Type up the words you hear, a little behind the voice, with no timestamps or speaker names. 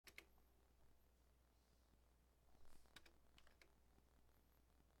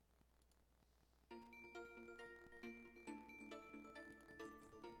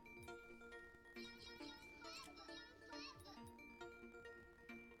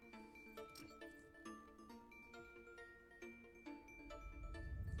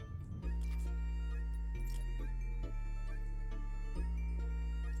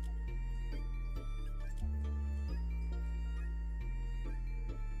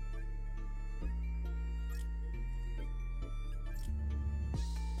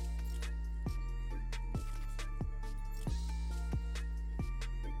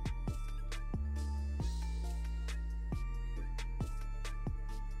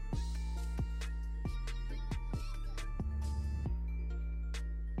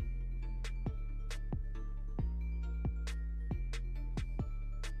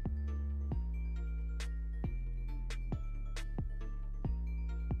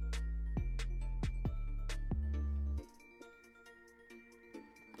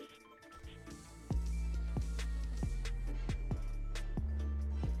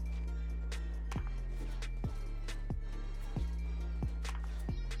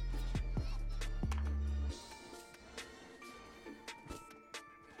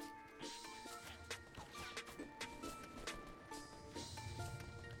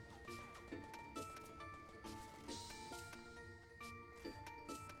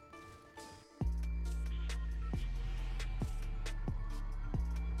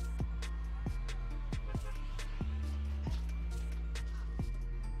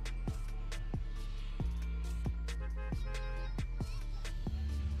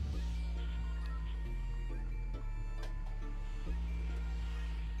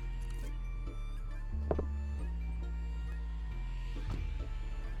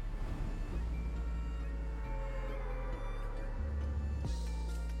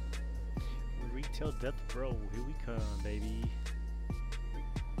Till death, bro. Here we come, baby.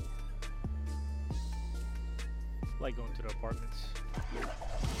 Like going to the apartments.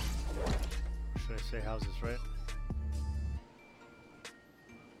 Or should I say houses, right?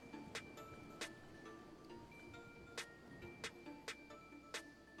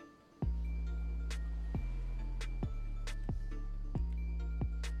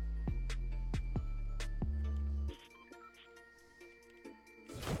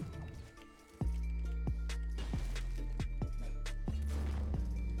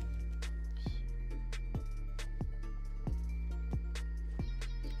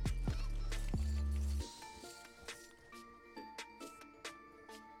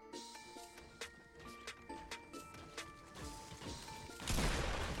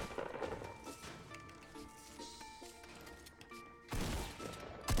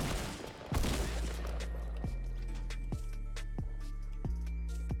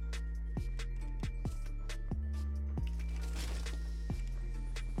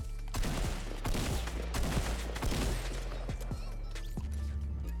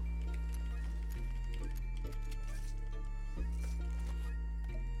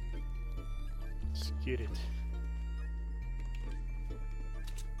 Let's get it.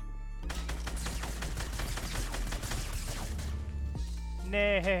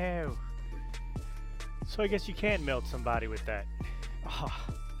 No. So I guess you can melt somebody with that. Oh.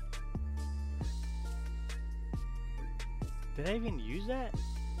 Did I even use that?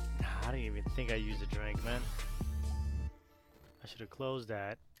 Nah, I didn't even think I used a drink, man. I should have closed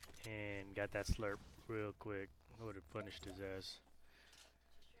that and got that slurp real quick. I would have punished his ass.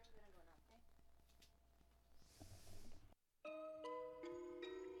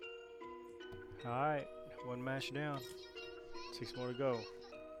 Alright, one match down. 6 more to go.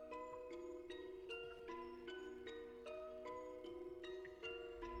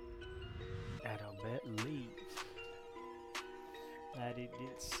 I don't believe I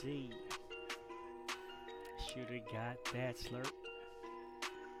didn't see. Should've got that slurp.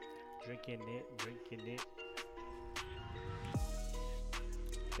 Drinking it.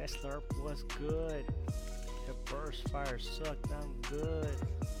 That slurp was good. The burst fire sucked. I'm good.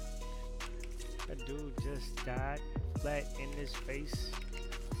 That dude just died flat in his face.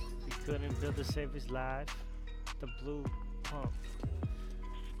 He couldn't build to save his life. The blue pump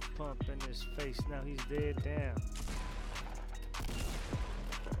in his face. Now he's dead. Damn.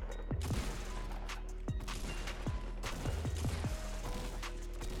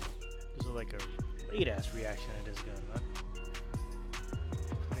 This is like a late ass reaction to this gun, man.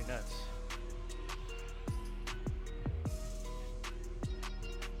 Pretty nuts.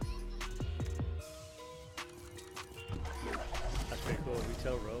 That's pretty cool.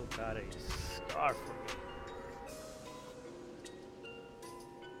 Retail Row got a scar for me.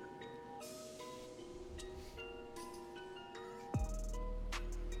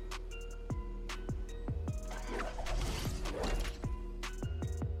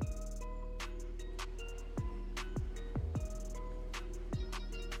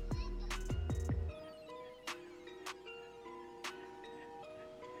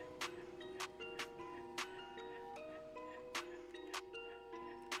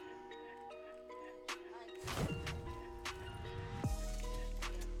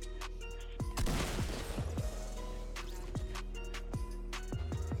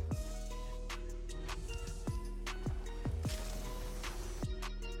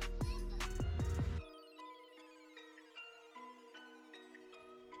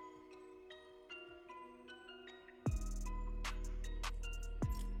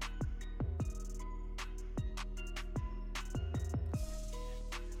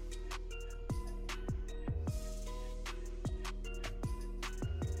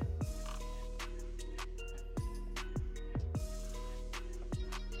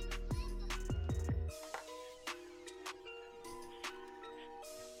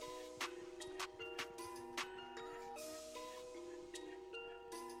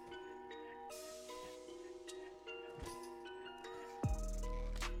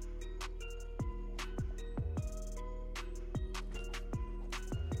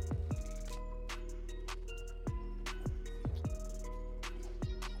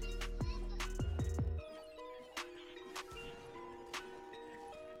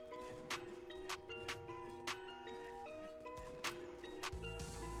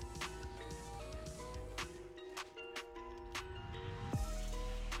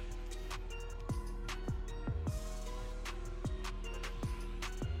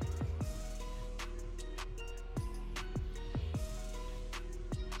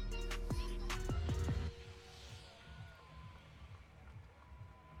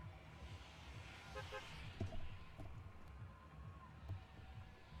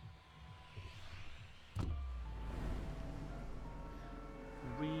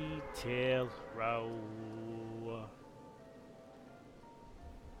 Retail row.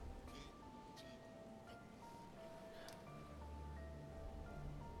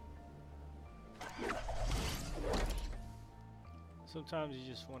 Sometimes you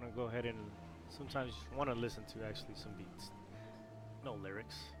just want to go ahead and sometimes you just want to listen to actually some beats. No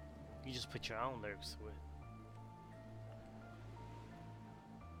lyrics. You just put your own lyrics to it.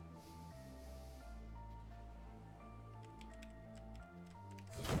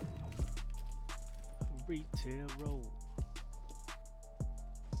 Retail road.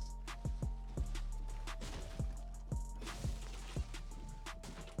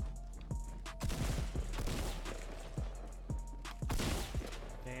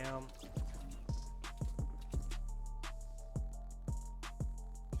 Damn.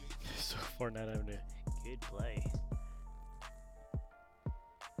 So far not having a good play.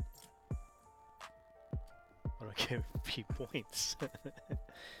 I don't give 3 points.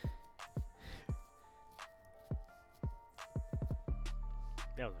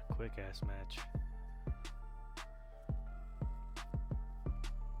 That was a quick ass match.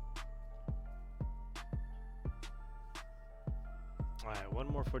 Alright, one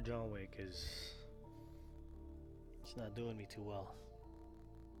more for John Wick, because it's not doing me too well.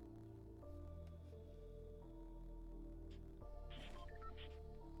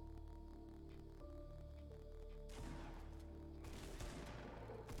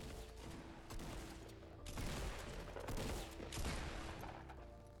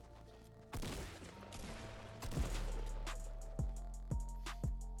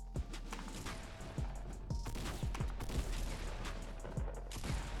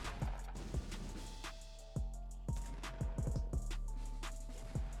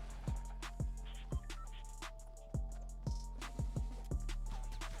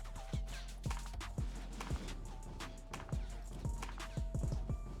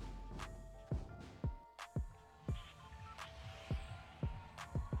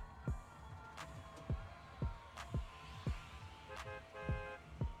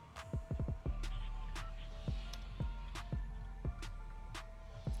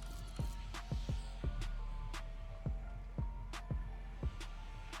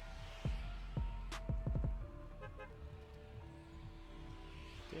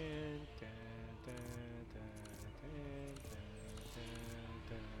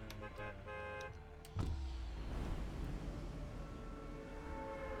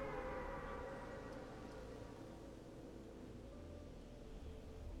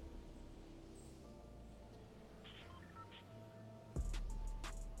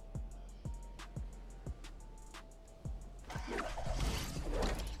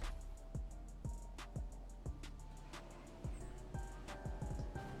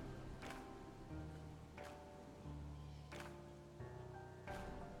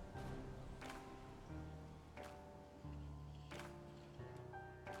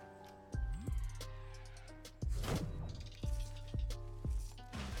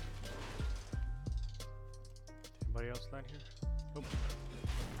 Anybody else land here? Nope.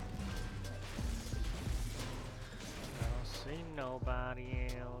 I don't see nobody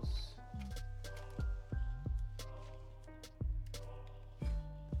else.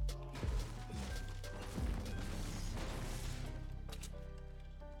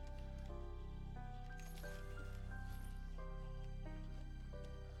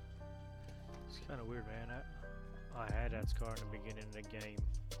 It's kind of weird, man. I had that scar in the beginning of the game.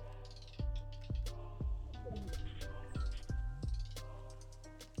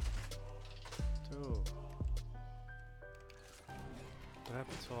 Dude. What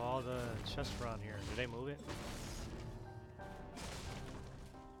happened to all the chests around here? Did they move it?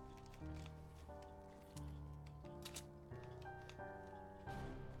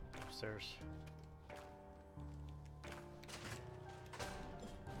 Upstairs.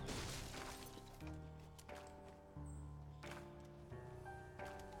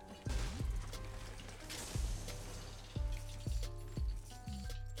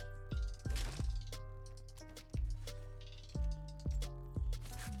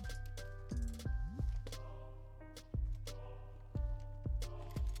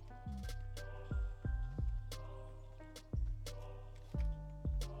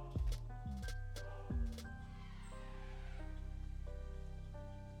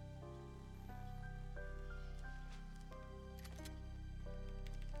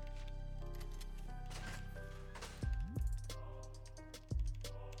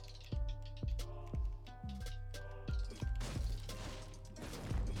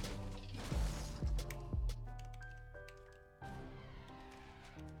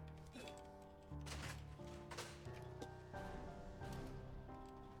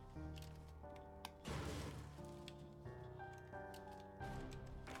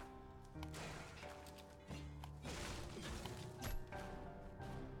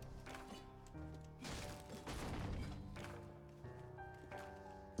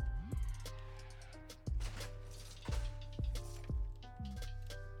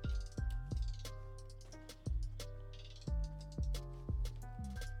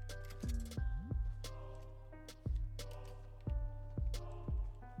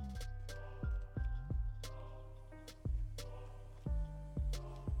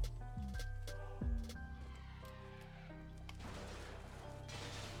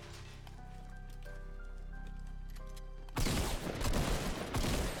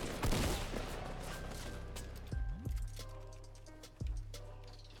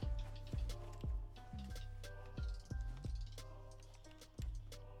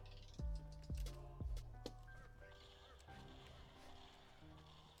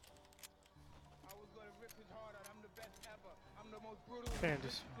 Man,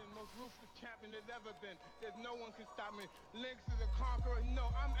 just most ruthless champion there's ever been. There's no one can stop me. Lynx is a conqueror. No,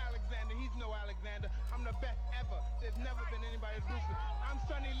 I'm Alexander. He's no Alexander. I'm the best ever. There's never been anybody as ruthless. I'm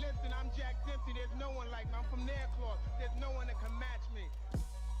Sonny Liston. I'm Jack Dempsey. There's no one like me. I'm from their claws. There's no one that can match me.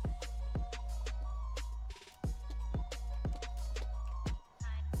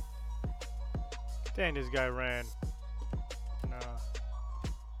 dang, this guy ran. Nah.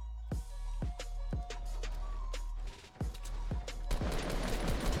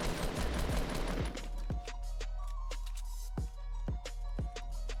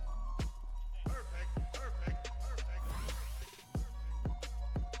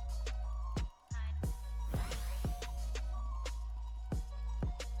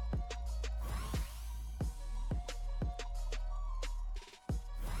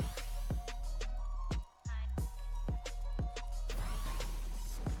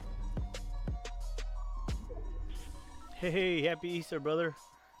 Hey, happy Easter, brother.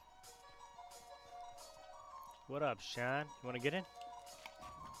 What up, Sean? You want to get in?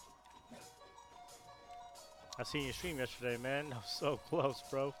 I seen you stream yesterday, man. I was so close,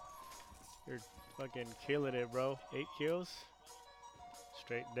 bro. You're fucking killing it, bro. 8 kills.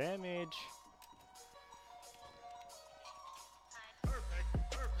 Straight damage.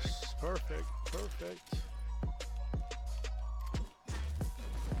 Perfect, perfect.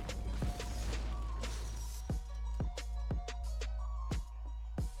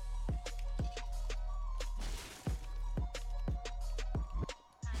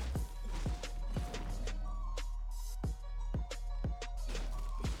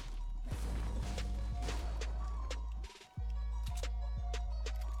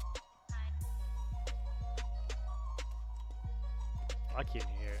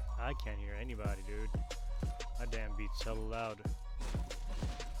 I can't hear anybody, dude. My damn beat's so loud.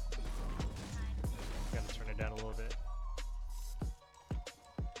 Gotta turn it down a little bit.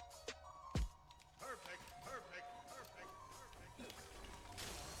 Perfect, perfect, perfect, perfect.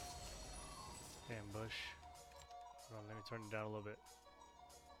 Damn, Bush. Hold on, let me turn it down a little bit.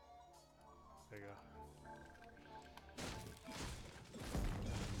 There you go.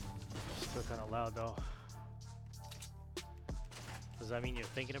 Still kind of loud, though. Does that mean you're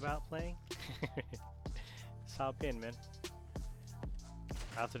thinking about playing? Just hop in, man.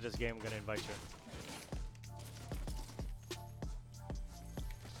 After this game, I'm gonna invite you.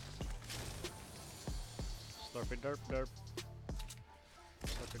 Slurpy derp derp.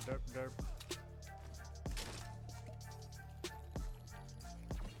 Slurpy derp derp.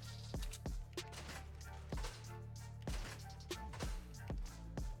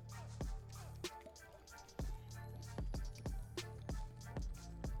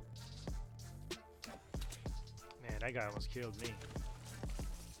 Man, that guy almost killed me.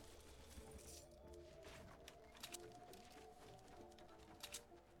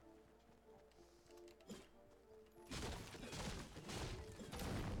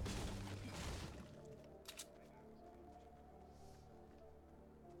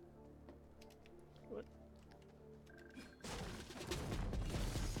 What?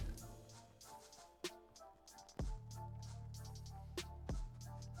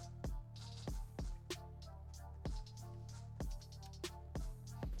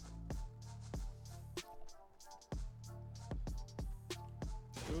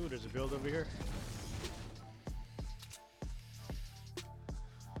 Ooh, there's a build over here.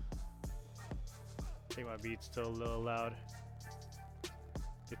 I think my beat's still a little loud.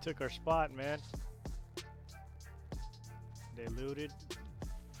 They took our spot, man. They looted.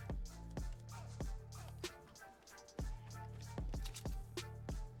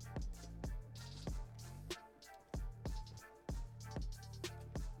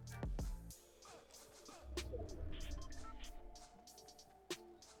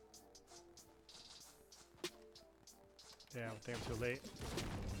 Damn, I think I'm too late.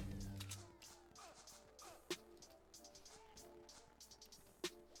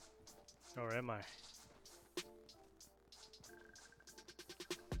 Or am I?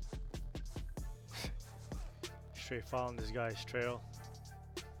 Straight following this guy's trail.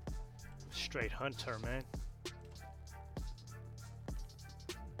 Straight hunter, man.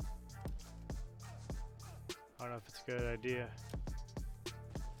 I don't know if it's a good idea.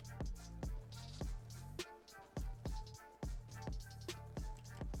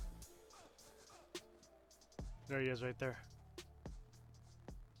 There he is right there.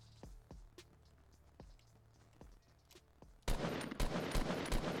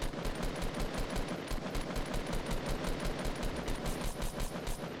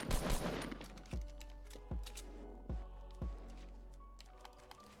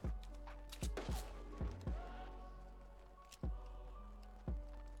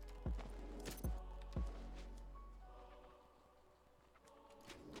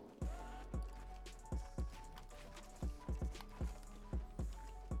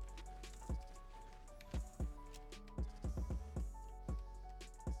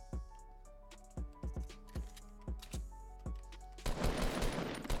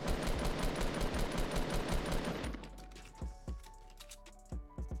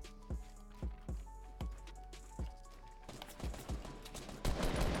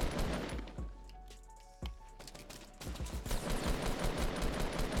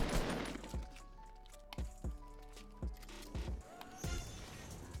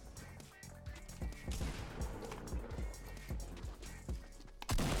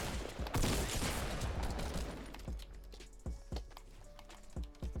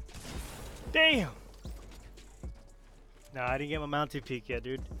 Damn! Nah, I didn't get my mountain peak yet,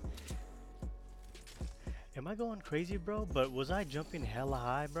 dude. Am I going crazy, bro? But was I jumping hella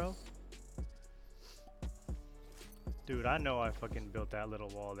high, bro? Dude, I know I fucking built that little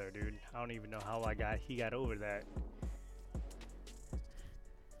wall there, dude. I don't even know how he got over that.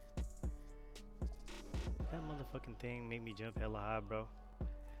 That motherfucking thing made me jump hella high, bro.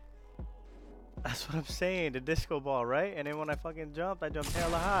 That's what I'm saying, the disco ball, right? And then when I fucking jumped, I jumped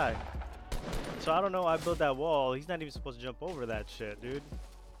hella high. So I don't know, I built that wall. He's not even supposed to jump over that shit, dude.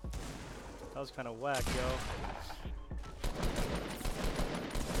 That was kind of whack, yo.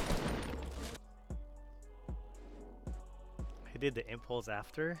 He did the impulse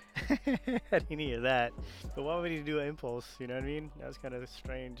after? I didn't hear that. But why would he do an impulse, you know what I mean? That was kind of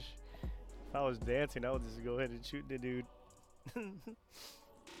strange. If I was dancing, I would just go ahead and shoot the dude.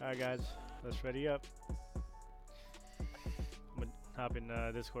 Alright guys, let's ready up. I'm gonna hop in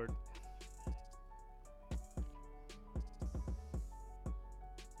Discord.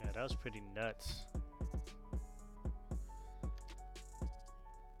 Yeah, that was pretty nuts.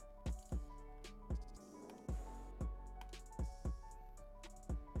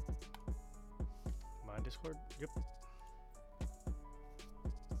 My Discord? Yep.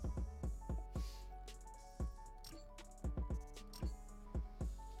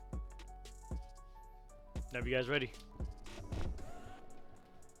 Now, you guys ready?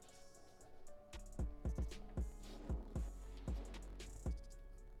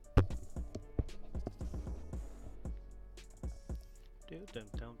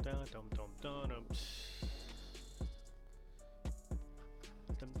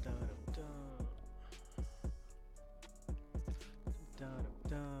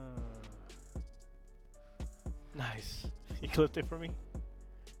 Nice. You clipped it for me?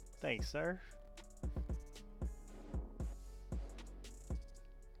 Thanks, sir.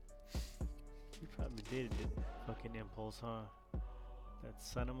 You probably did it. Fucking impulse, huh? That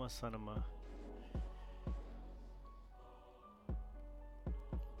sonoma.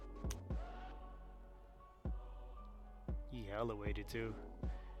 He hella waited too.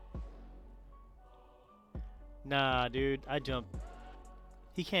 Nah, dude, I jumped.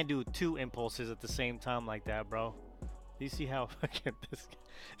 He can't do two impulses at the same time like that, bro. Do you see how fucking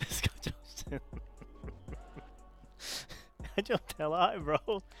this guy jumps in? I jumped hella high,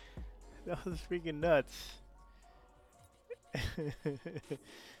 bro. That was freaking nuts.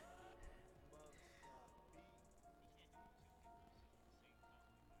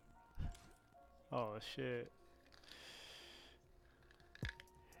 Oh shit.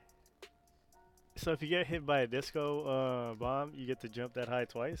 So if you get hit by a disco bomb, you get to jump that high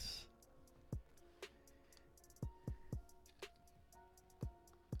twice?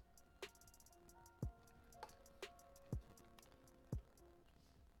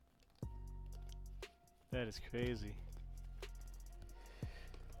 That is crazy.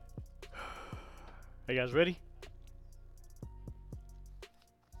 Are you guys ready?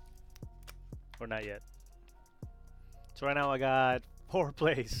 Or not yet? So right now I got 4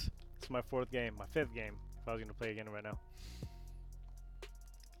 plays. It's my 4th game, my 5th game, if I was gonna play again right now.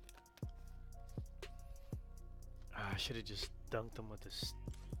 I should have just dunked him with this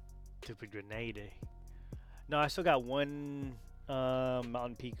stupid grenade. No, I still got 1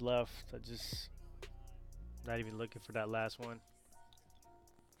 mountain peak left. I just not even looking for that last one.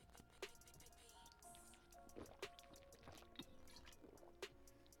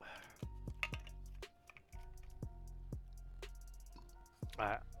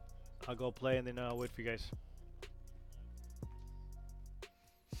 Alright, I'll go play and then I'll wait for you guys.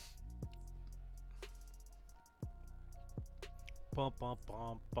 Bum bum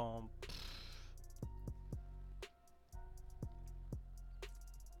bum bum.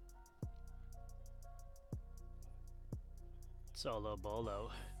 Solo bolo.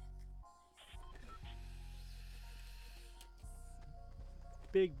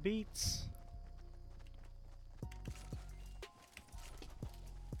 Big beats.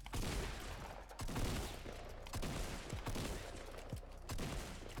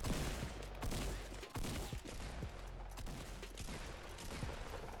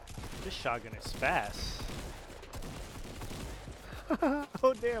 This shotgun is fast.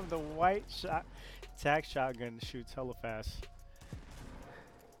 Oh damn, the white tac shotgun shoots hella fast.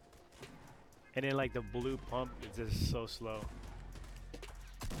 And then like the blue pump is just so slow.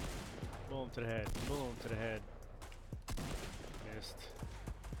 Boom to the head, boom to the head. Missed.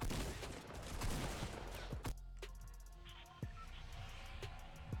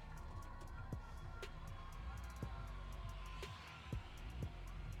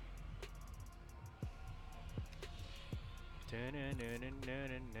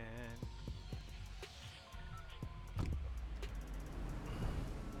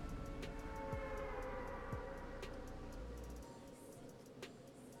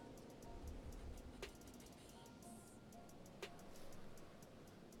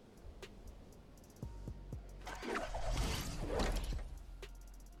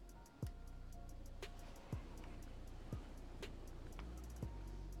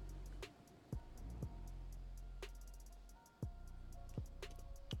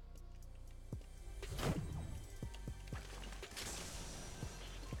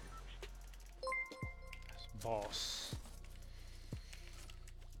 Boss.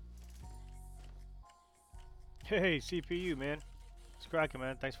 Hey, CPU, man. It's cracking,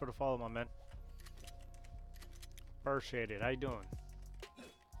 man. Thanks for the follow, my man. Appreciate it. How you doing?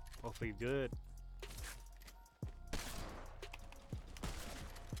 Hopefully good.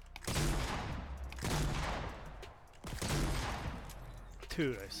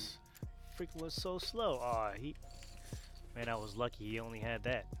 Dude, I freaking was so slow. Aw, man, I was lucky he only had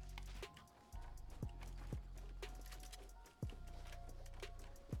that.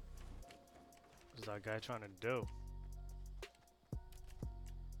 What's that guy trying to do?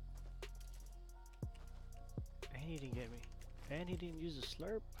 And he didn't get me. And he didn't use a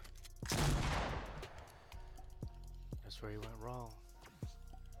slurp. That's where he went wrong.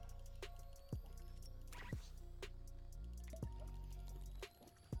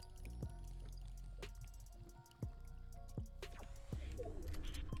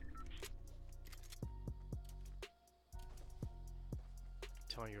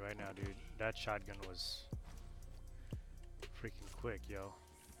 I'm telling you right now, dude, that shotgun was freaking quick, yo.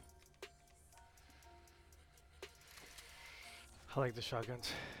 I like the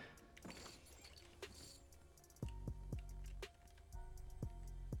shotguns.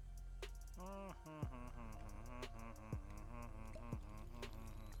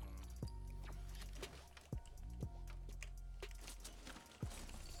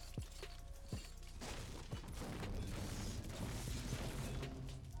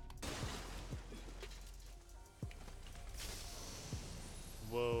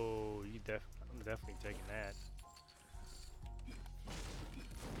 Whoa, I'm definitely taking that.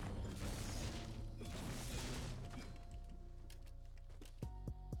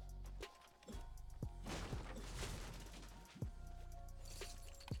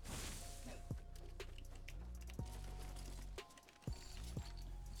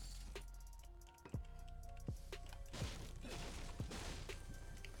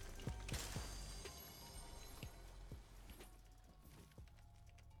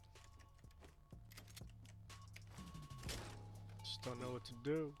 Just don't know what to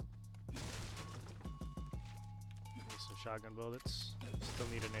do. Need some shotgun bullets. Still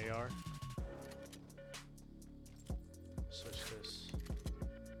need an AR. Switch this.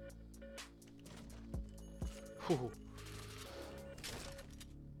 Whew.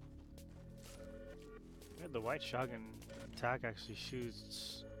 Yeah, the white shotgun attack actually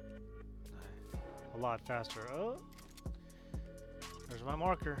shoots a lot faster. Oh, there's my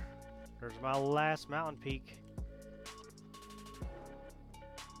marker. There's my last mountain peak.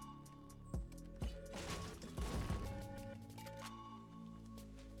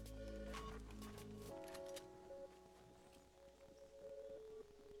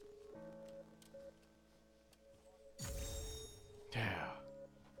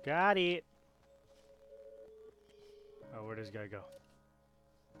 Got it. Oh, where does this guy go?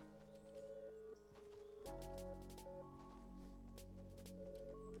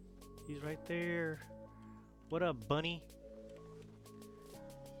 He's right there. What up, bunny?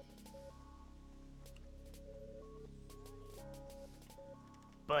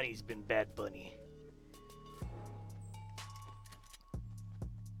 Bunny's been bad bunny.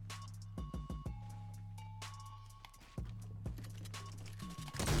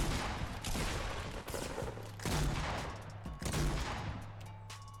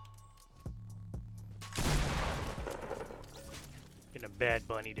 Been a bad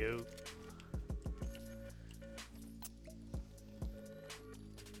bunny, dude.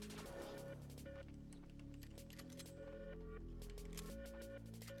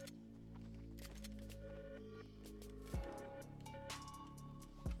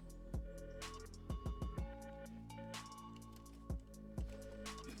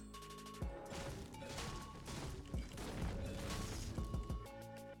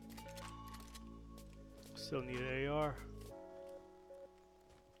 Still need an AR.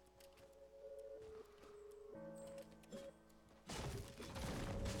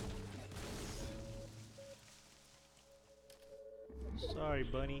 Sorry,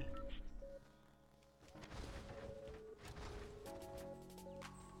 bunny.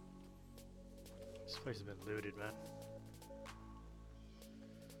 This place has been looted, man.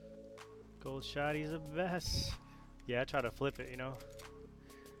 Gold shotty's the best. Yeah, I try to flip it, you know.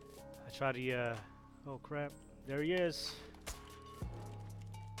 I try to, oh crap. There he is.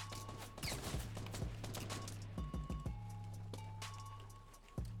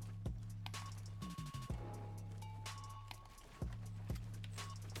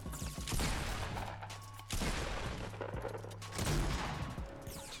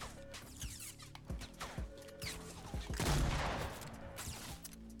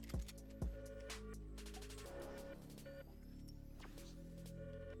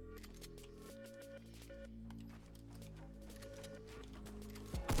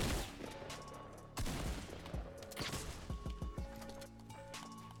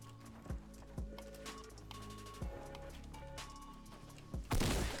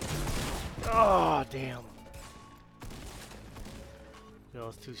 Oh, damn. That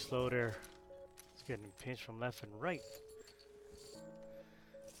was too slow there. It's getting pinched from left and right.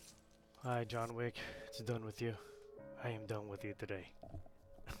 Alright, John Wick, it's done with you. I am done with you today.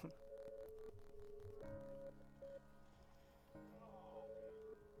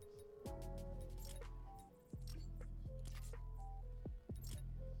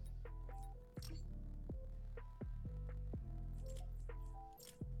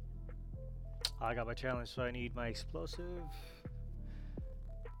 I got my challenge, so I need my explosive.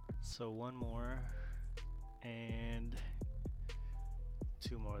 So one more and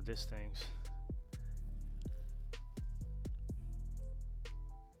two more of these things.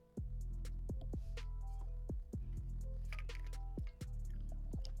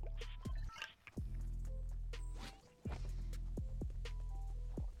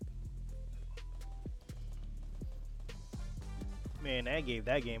 Man, that gave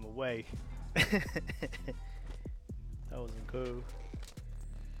that game away. That wasn't cool.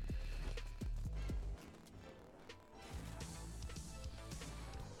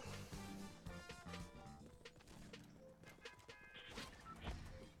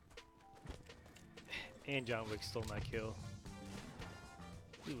 And John Wick stole my kill.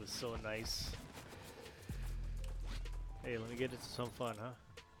 He was so nice. Hey, let me get into some fun, huh?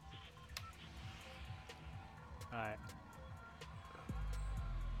 Alright.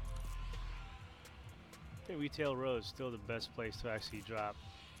 I think Retail Row is still the best place to actually drop.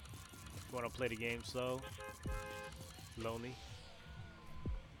 If you want to play the game slow, lonely.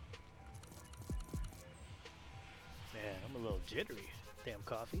 Man, I'm a little jittery. Damn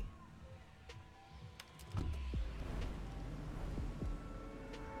coffee.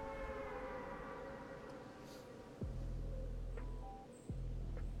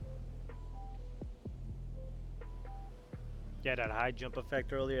 Yeah, that high jump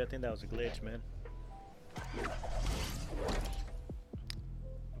effect earlier, I think that was a glitch, man.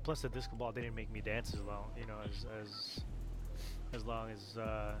 Plus the disco ball didn't make me dance as long, you know, as long as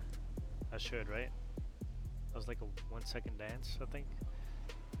I should, right? That was like a 1 second dance, I think.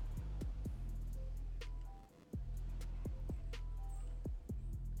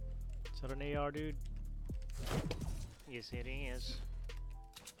 Is that an AR, dude? Yes, it is.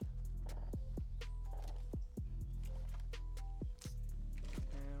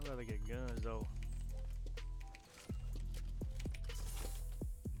 I'd rather get guns though.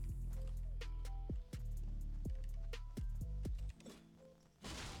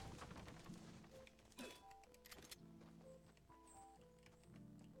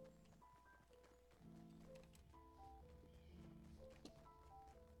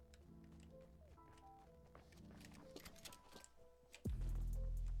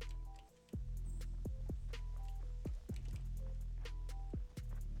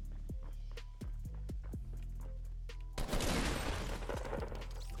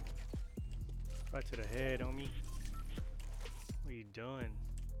 Right to the head, homie. What are you doing?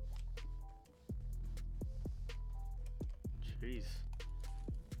 Jeez.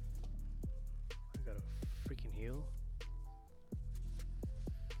 I got a freaking heal.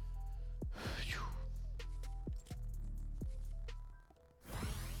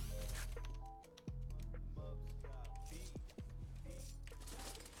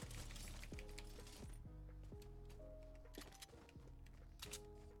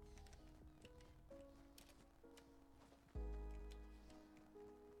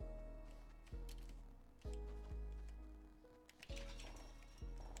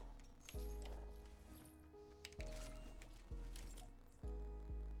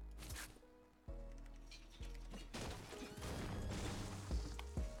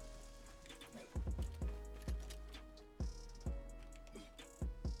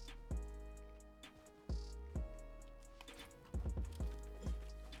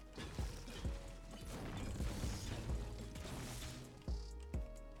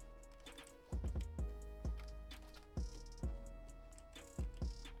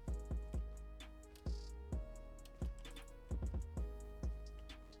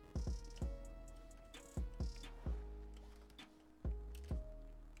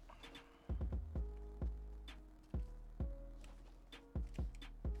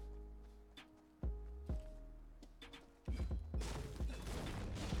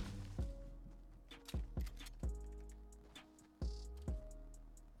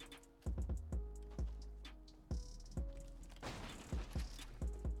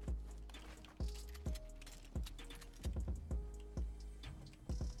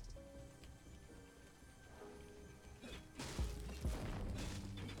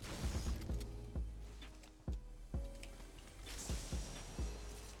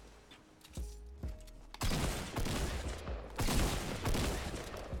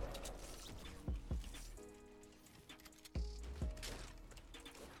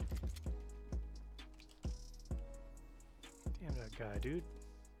 guy, dude.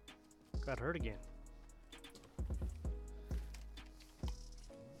 Got hurt again.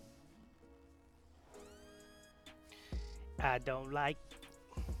 I don't like.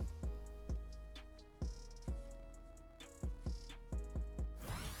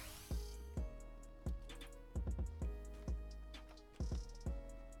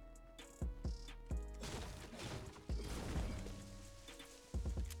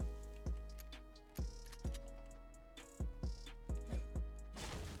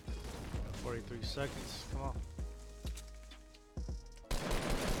 Got 43 seconds. Come on.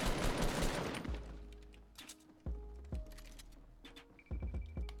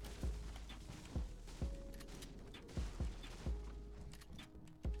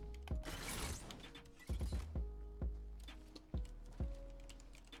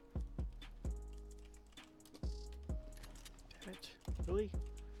 Damn it. Really?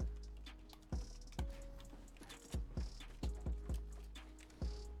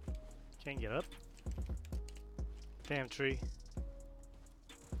 Can't get up. Damn tree.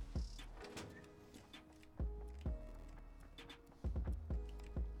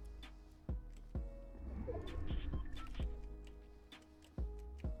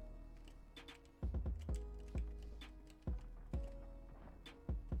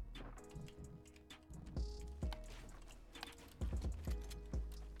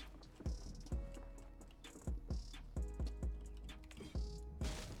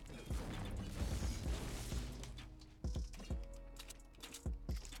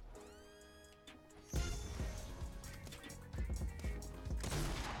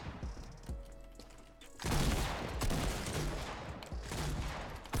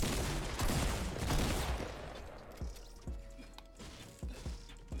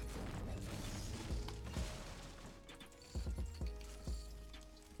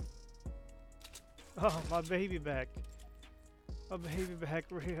 Oh, my baby back. My baby back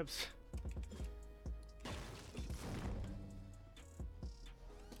ribs.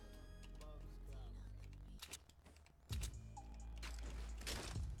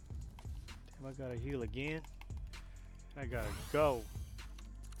 Damn, I gotta heal again. I gotta go.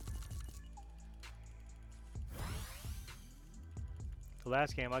 The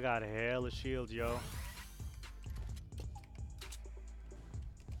last game I got hella shields, yo.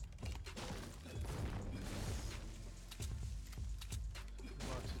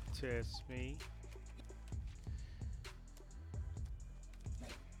 Test me.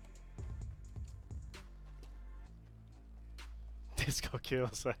 Disco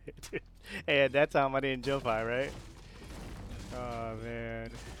kills. Hey, at that time I didn't jump high, right? Oh man,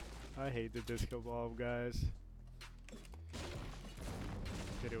 I hate the disco ball, guys.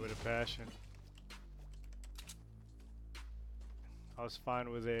 Did it with a passion. I was fine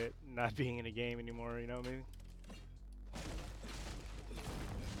with it not being in a game anymore, you know what I mean?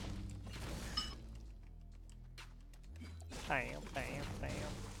 Bam, bam, bam.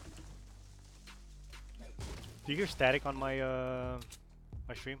 Do you hear static on my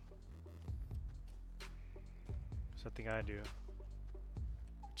my stream? Something I do,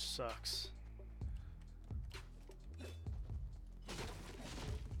 which sucks.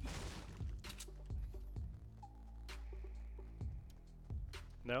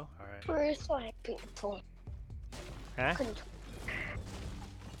 No? Alright. Where's my people? Huh?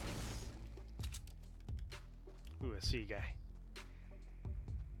 Ooh, a sea guy.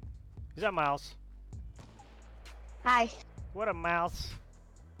 Is that Miles? Hi. What a mouse.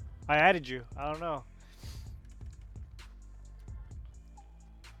 I added you. I don't know.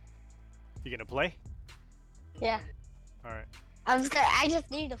 You gonna play? Yeah. Alright. I just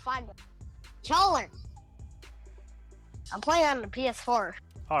need to find a controller. I'm playing on the PS4.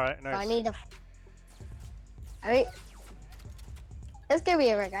 Alright, nice. So I need to. I mean, this could be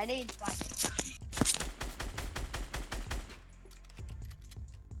a rig. I need to find it.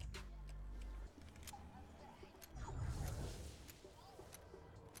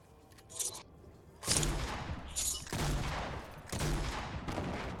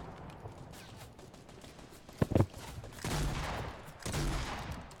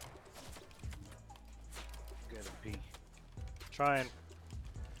 Trying.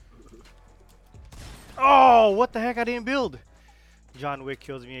 Oh, what the heck? I didn't build. John Wick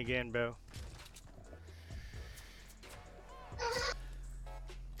kills me again, bro.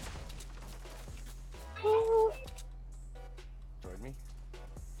 Join me?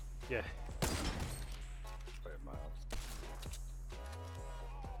 Yeah. Wait, Miles.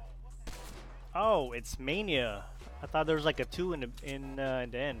 Oh, it's Mania. I thought there was like a 2 in the end.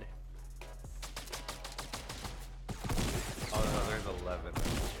 Oh no, there's 11.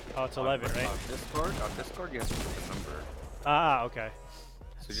 Oh, it's 11, right? On Discord, you have to put the number. Ah, okay.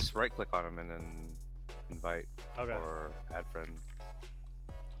 So just right click on him and then invite Okay. or add friend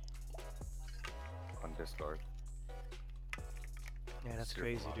on Discord. Yeah, that's Zero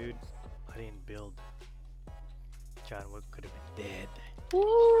crazy, dude. logins. I didn't build. John Wick could have been dead.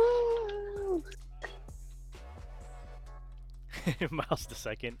 Woo! Miles the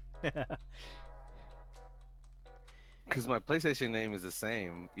second. Because my PlayStation name is the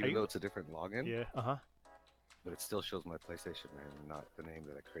same, even you- though it's a different login, Yeah. Uh huh. but it still shows my PlayStation name, not the name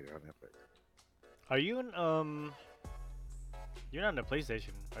that I created on Epic. Are you in You're not in the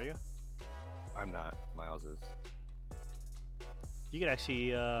PlayStation, are you? I'm not. Miles is. You could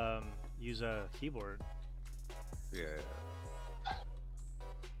actually use a keyboard. Yeah.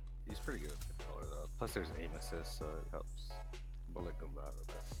 He's pretty good with the controller though. Plus there's aim assist, so it helps bullet him out a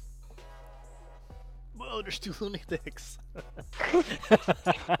bit. Whoa, there's two lunatics.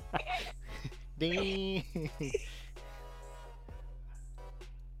 Dang.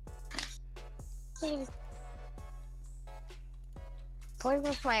 Play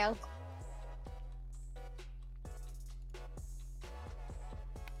with my uncle.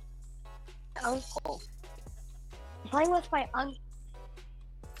 Uncle. Playing with my uncle.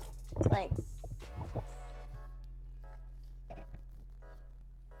 Like,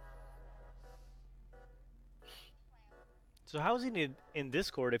 So how is he in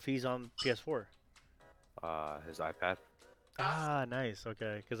Discord if he's on PS4? His iPad. Ah, nice.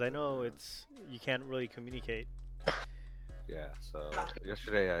 Okay, because I know it's you can't really communicate. Yeah, so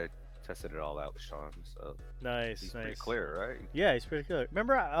yesterday I tested it all out with Sean, so Nice, he's nice. pretty clear, right? Yeah, he's pretty good.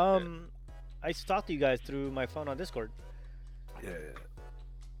 Remember, I stalked you guys through my phone on Discord. Yeah, yeah.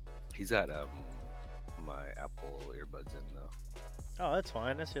 He's got my Apple earbuds in though. Oh, that's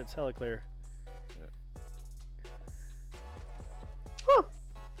fine. That shit's hella clear. whew,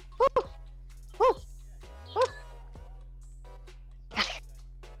 whew, whew,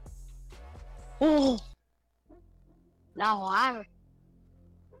 whew. Now I'm.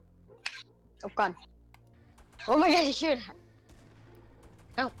 Oh god. Oh my god, shoot.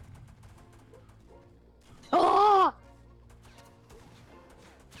 No. Oh!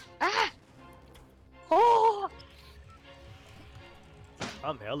 Ah! Oh!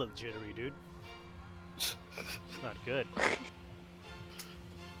 I'm hella jittery, dude. It's not good.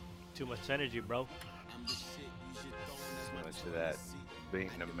 Too much energy, bro. So much of that being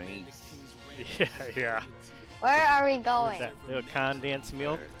the main. Yeah, yeah. Where are we What's going? that little condensed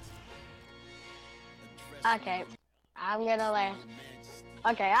milk? Okay. I'm gonna land.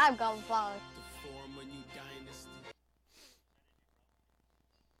 Okay, I'm going forward.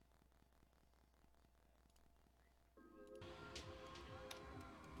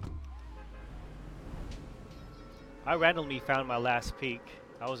 I randomly found my last peak.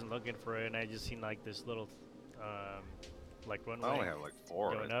 I wasn't looking for it, and I just seen like this little, like runway. I only have like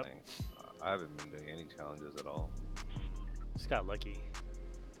 4, Going I up. think. I haven't been doing any challenges at all. Just got lucky.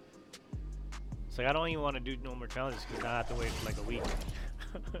 It's like I don't even want to do no more challenges because now I have to wait for like a week.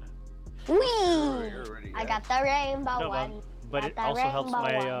 Whee! You're already I at- got the rainbow No, one. but Got it the also helps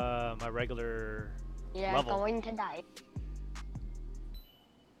rainbow my my regular. You're level. going to die.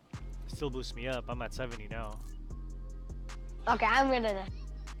 Still boosts me up. I'm at 70 now. Okay, I'm gonna.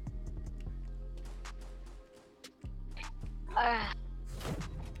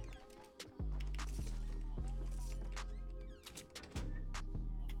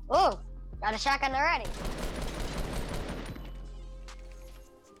 Oh, got a shotgun already.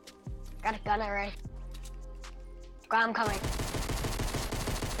 Got a gun already. God, I'm coming.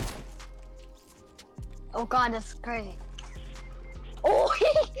 Oh god, this is crazy. Oh,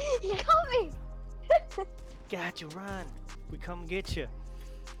 he got me. Got you, run. We come get you.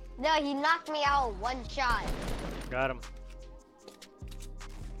 No, he knocked me out one shot. Got him.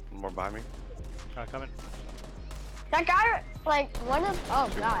 More by me? Coming. That guy, like, one of. Oh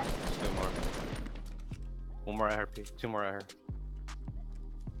god. 2 more. 1 more at her, P. 2 more at her.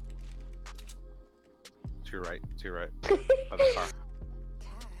 To your right. To your right. By the car.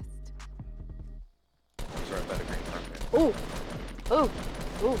 He's right by the green carpet. Ooh, ooh,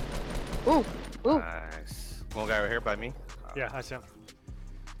 ooh, ooh, ooh. Nice. One guy right here by me. Yeah, I see him.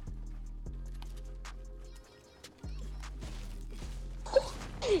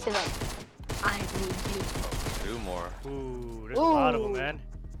 He's like, I need you. 2 more. Ooh, there's a lot of them, Ooh. man.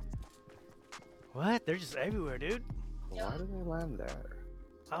 What? They're just everywhere, dude. Why do they land there?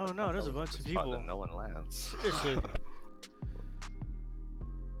 I don't know. There's a bunch of Spot people. that no one lands. Seriously.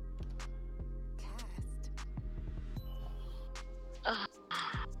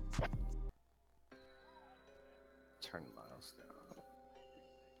 Turn Miles down.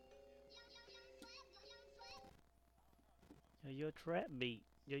 You're a trap beat.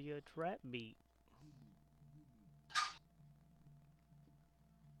 You're a trap beat.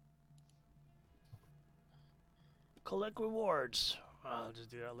 Collect rewards. I'll just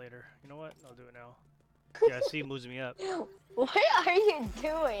do that later. You know what? I'll do it now. Yeah, see, it moves me up. What are you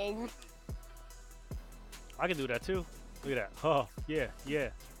doing? I can do that too. Look at that. Oh, yeah, yeah.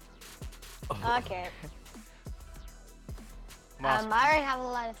 Okay. Moss, I already have a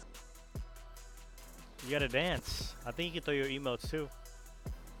lot of. you gotta dance. I think you can throw your emotes too.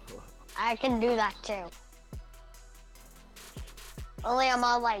 I can do that too. Only I'm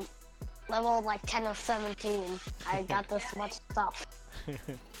on like level like 10 or 17. I got this much stuff.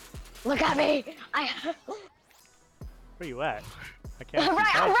 Look at me! Where you at? I can't I'm see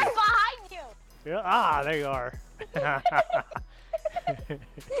right past you. behind you! Yeah, ah, there you are. Yeah,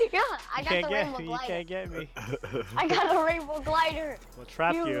 I got the rainbow You glider. can't get me. I got a rainbow glider. I'm gonna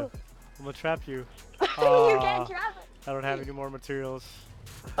trap you. I'm gonna trap you. You Aw, can't trap it. I don't have any more materials.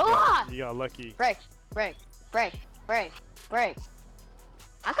 Ah! You got lucky. Break, break, break, break, break.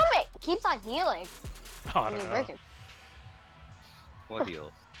 How come it keeps on healing Oh, I when don't you know. break it? What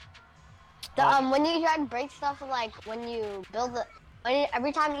deal? When you try and break stuff, like when you build it,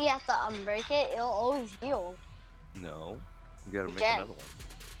 every time you have to break it, it'll always heal. No. You gotta make can. another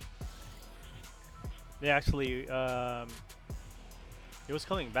one. Yeah, actually, it was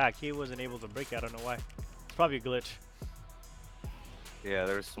coming back. He wasn't able to break it. I don't know why. It's probably a glitch. Yeah,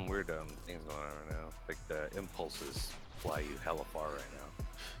 there's some weird things going on right now. Like the impulses fly you hella far right now.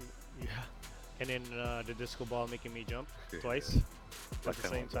 Yeah. And then the disco ball making me jump Yeah. twice What at the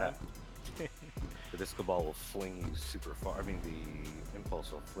kind same of time. that? The disco ball will fling you super far. I mean, the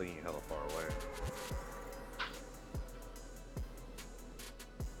impulse will fling you hella far away.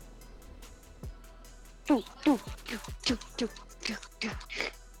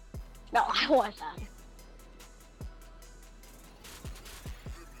 No, I want that.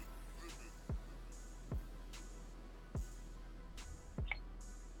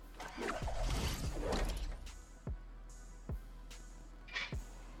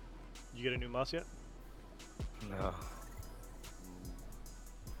 You get a new mouse yet? No. I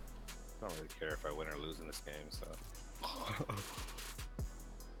don't really care if I win or lose in this game, so.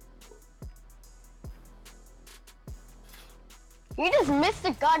 You just missed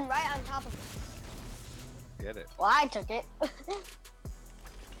the gun right on top of it. Get it. Well, I took it.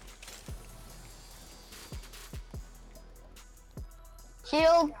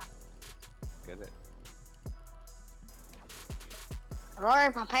 Shield. Get it. I'm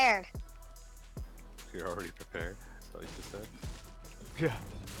already prepared. You're already prepared. That's all you just said. Yeah.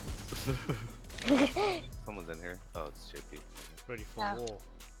 Someone's in here. Oh, it's JP. Ready for Yeah. war.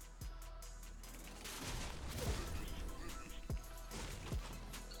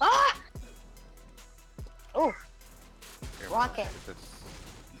 Ah! Oh, Here, Rocket. if it's-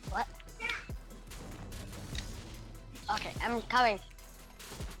 what? Okay, I'm coming.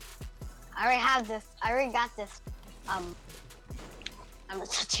 I already have this. I already got this. I'm gonna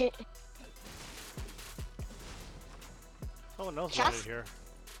touch it. Someone else Chest? wanted here.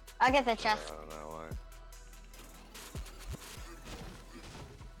 I'll get the chest. I don't know why.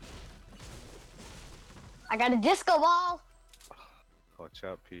 I got a disco ball. Watch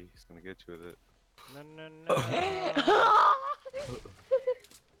out, P. He's gonna get you with it. No, no, no.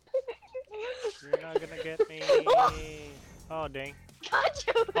 You're not gonna get me. Oh, dang. Got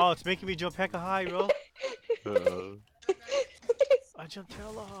you. Oh, it's making me jump hecka high, bro. Uh, I jumped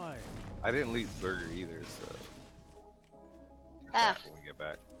hella high. I didn't leave Burger either, so. Ah. When we get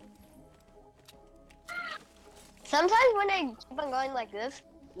back. Sometimes when I keep on going like this,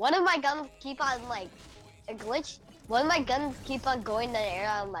 one of my guns keep on like a glitch. One of my guns keep on going in the air.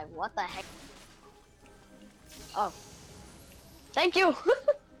 I'm like, what the heck? Oh, thank you.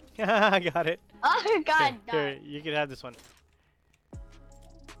 I got it. Oh God, Here, you can have this one.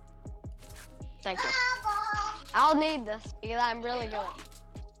 thank you. I'll need this because I'm really good.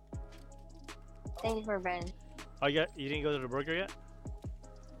 Thank you for Ben. Oh, you didn't go to the burger yet?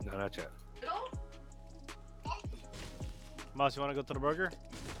 No, not yet. Mouse, you wanna go to the burger?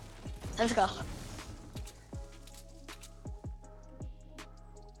 Let's go.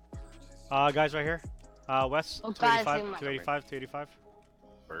 Guys, right here. West, Oh, guys, 285, in my- 285, 285.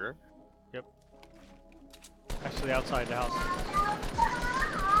 Burger? Actually, outside the house.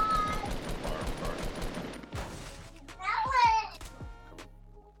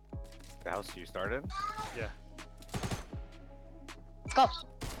 The house you started? Yeah. Let's go.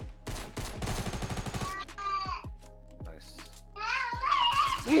 Nice.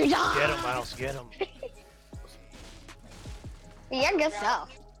 You die. Get him, Mouse, get him. You're good stuff.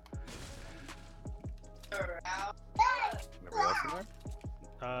 Never in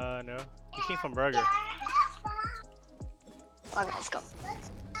there? No. He came from Burger. Okay, let's go.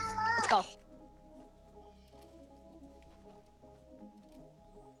 Let's go.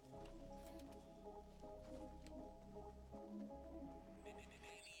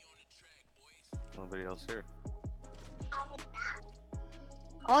 Nobody else here.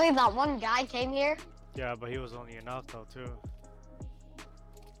 Only that one guy came here. Yeah, but he was only a knockout too.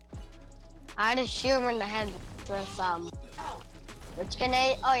 I had to shoot him in the head with which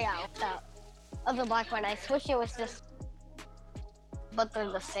grenade. Oh yeah, with the other black one. I switched it with this, but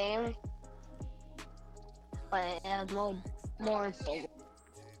they're the same. But it has more bullets.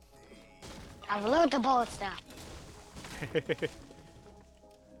 I've loaded the bullets now.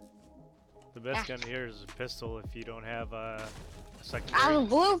 The best gun here is a pistol if you don't have a I secondary. have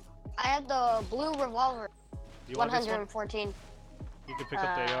blue. I have the blue revolver. You want this one? 114. You can pick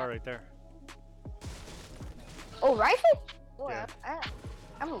up the AR right there. Oh, rifle? Oh, Yeah.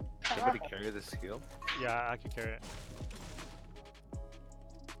 I'm Somebody carry this skill? Yeah, I can carry it.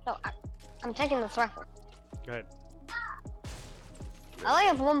 No, I'm taking this rifle. Go ahead. I only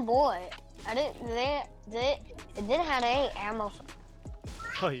have one bullet. I didn't. It didn't have any ammo.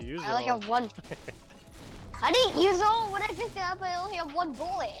 Oh, you used it I only all. have one. I didn't use all when I picked it up. I only have one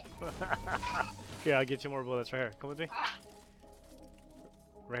bullet. Yeah, I'll get you more bullets right here. Come with me.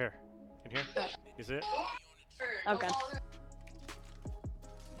 Right here. In here. You see it? Okay.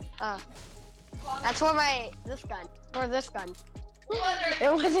 That's for this gun. For this gun.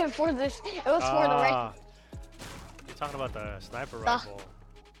 It wasn't for this. It was for the rifle. Ah. You're talking about the sniper rifle.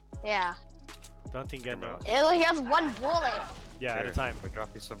 Yeah. The hunting gun, no. It only has one bullet. Yeah, at a time. I drop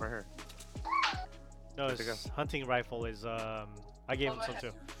you some right here. No, Where'd it his hunting rifle is I gave him some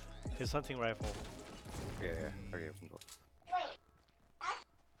too. His hunting rifle. Yeah, I gave him both.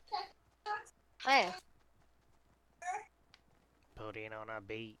 Hey. Putting on a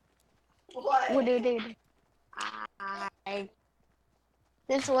beat. What do you do?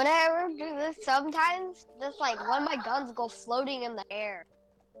 This whenever I do this sometimes, just like one of my guns go floating in the air.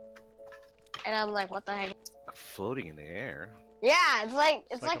 And I'm like, what the heck? Floating in the air. Yeah, it's like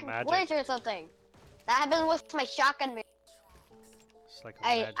like a a magic. glitch or something. That happened with my shotgun. It's like a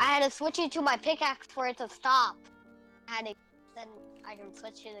I magic. had to switch it to my pickaxe for it to stop. Then I can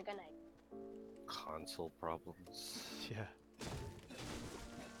switch to the gun. Console problems. Yeah.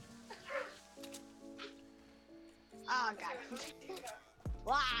 Oh god.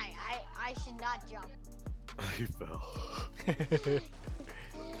 Why? I should not jump. You fell.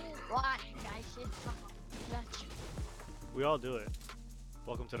 Why? I should not jump. We all do it.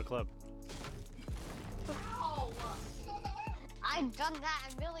 Welcome to the club. I've done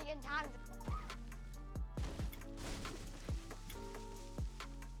that a million times.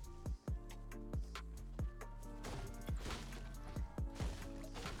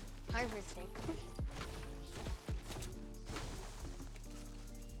 Everything.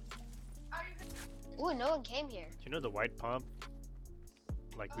 Ooh, no one came here. Do you know the white pump?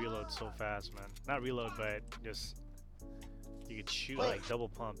 Like reloads so fast, man. Not reload, but just you could shoot Wait. like double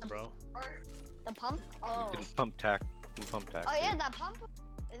pump, bro. The pump? Oh. You can pump tack. You can pump tack. Oh yeah, dude. that pump.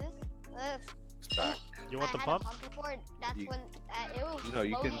 Is this? It's back. You want I the had pump? A pump before. That's You- when it was. No,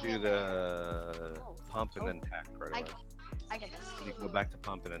 you can floating do in the Oh. pump and then tack right I away. I get this. You can go back to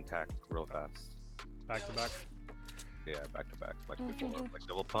pump and then tack real fast. Back to back. Yeah, back to back, like before. Like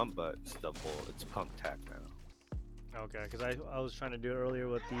double pump, but it's pump tack now. Okay, because I was trying to do it earlier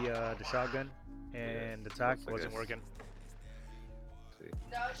with the shotgun and the tack looks like wasn't this. working. See?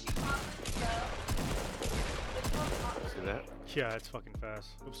 See that? Yeah, it's fucking fast.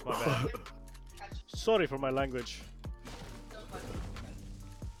 Oops, my bad. Sorry for my language.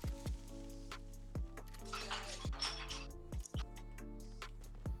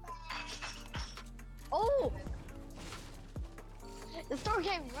 Oh! The store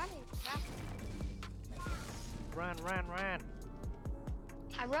came running. Run, run, run.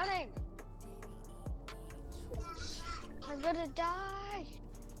 I'm running. I'm gonna die.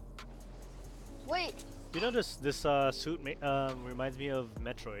 Wait. You know this suit reminds me of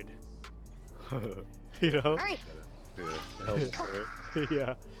Metroid. You know? Hurry. Yeah, it helps, right?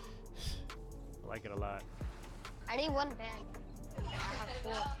 Yeah. I like it a lot. I need one bag. I have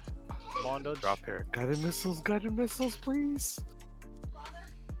 4. Mondo, Drop here. Guided missiles, please.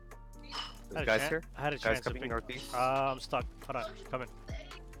 There's guys here? I had a Guys chance to coming pick. northeast? I'm stuck. Hold on, coming.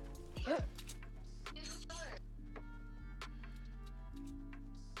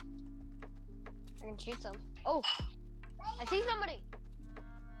 I can shoot some. Oh! I see somebody.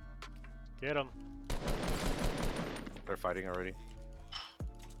 Get him. They're fighting already.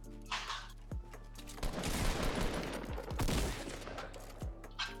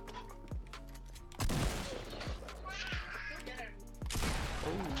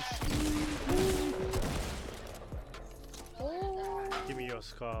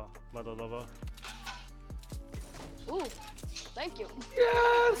 this called? Mother Lovo. Ooh, thank you.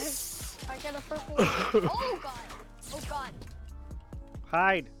 Yes! I get a purple. Oh god. Oh god.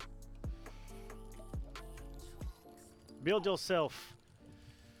 Hide. Build yourself.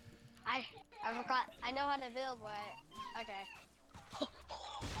 I forgot. I know how to build, but okay.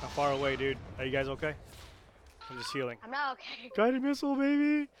 How far away, dude? Are you guys okay? I'm just healing. I'm not okay. Guided missile,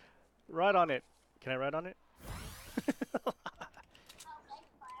 baby. Ride on it. Can I ride on it?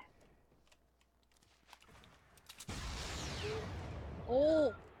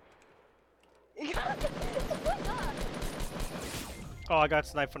 Oh. Oh, I got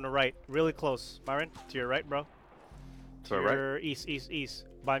sniped from the right. Really close. Myron, to your right, bro. To our right? your east.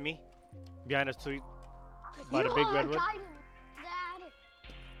 By me. Behind us, too. By the big redwood. Dad.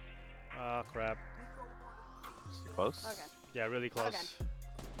 Oh, crap. Is it close? Okay. Yeah, really close. Okay.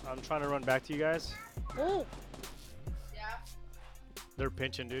 I'm trying to run back to you guys. Oh. They're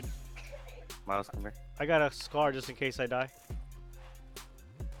pinching, dude. Miles, come here. I got a scar just in case I die.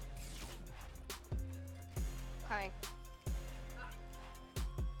 Crying.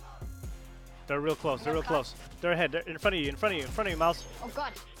 They're real close. They're real close. They're ahead. They're in front of you. In front of you. In front of you, Mouse. Oh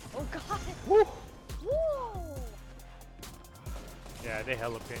god. Oh god. Woo! Woo. Yeah, they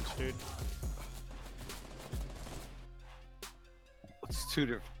hella pinch, dude. It's two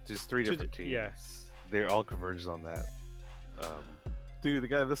different. There's three different teams. yeah. They're all converged on that. Dude, the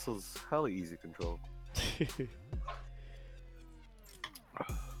guy missile's hella easy control.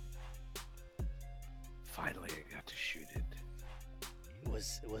 Finally, I got to shoot it.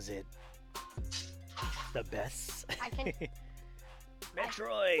 Was it the best? I can.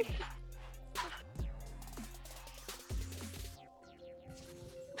 Metroid.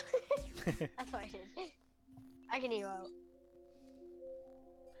 That's what I did. I can emote.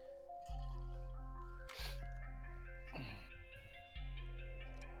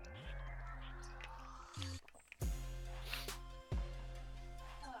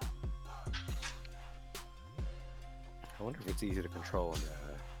 I wonder if it's easy to control on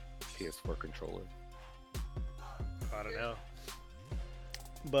the PS4 controller. I don't know.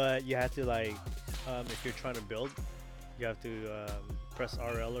 But you have to like, if you're trying to build, you have to press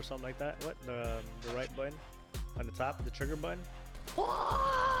RL or something like that. What the right button on the top, the trigger button.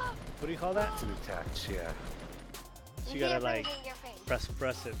 What do you call that? It's an attach, yeah. So you gotta like press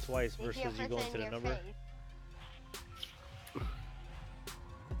it twice versus you go into the number. But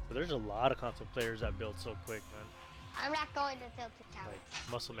there's a lot of console players that build so quick, man. I'm not going to Tilted Towers. Like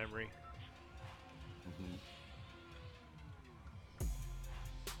muscle memory. Mm-hmm.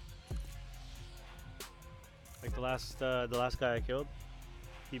 Like the last guy I killed,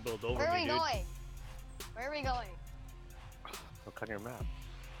 he built over Where are me, we dude. going? Where are we going? Look on your map.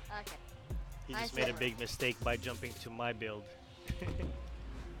 Okay. He I just see. made a big mistake by jumping to my build.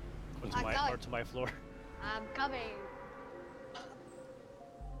 or to my floor. I'm coming.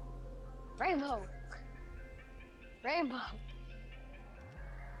 Rainbow. Rainbow.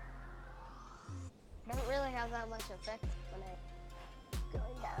 Don't really have that much effect when I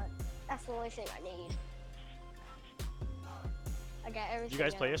going down. That's the only thing I need. I got everything. You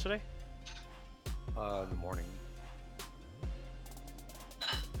guys play else. yesterday? In the morning.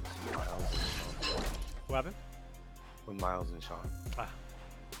 What happened? With Miles and Sean. Ah.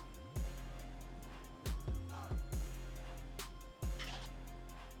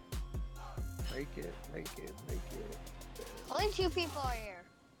 Make it, make it, make it. Only 2 people are here.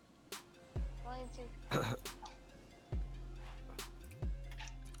 Only 2.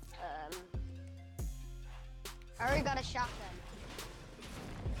 I already got a shotgun.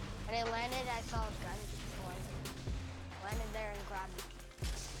 When it landed, I saw a gun going. Landed there and grabbed it.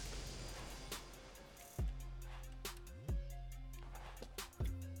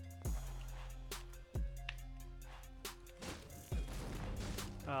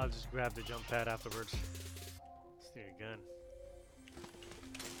 I'll just grab the jump pad afterwards. Just need a gun.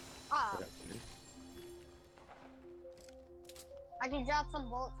 Ah, I can drop some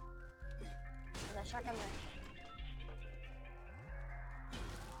bullets. There's a shotgun there.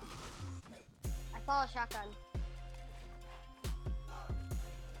 I saw a shotgun.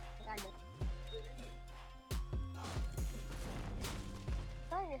 I got it.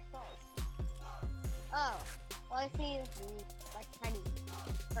 Where are your skulls? Oh, well I see like tiny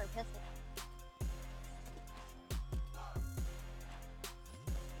for a pistol.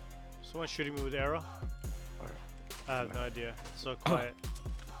 Someone shooting me with an arrow? I have no idea. It's so quiet.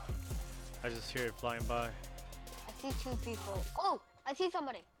 I just hear it flying by. I see 2 people. Oh, I see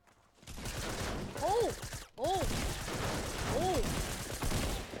somebody. Oh, oh, oh.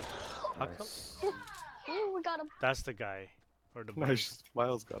 How come? Oh, we got him. That's the guy. Or the button. Nice.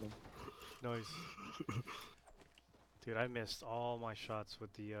 Miles got him. Noise. Dude, I missed all my shots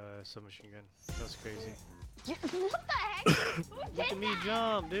with the submachine gun. That's crazy. What the heck? Who Look did at me that?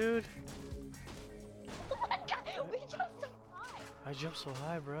 jump, dude. Oh my god, we jumped so high. I jumped so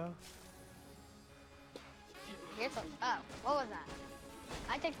high, bro. Here's some. Oh, what was that?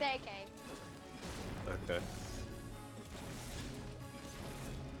 I took the AK. Okay.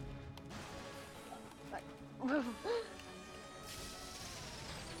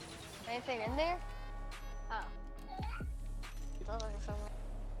 Anything in there? Oh. Those are somewhere.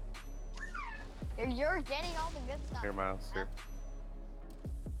 You're getting all the good stuff. Here, Miles. Here.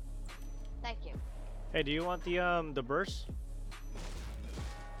 Thank you. Hey, do you want the burst?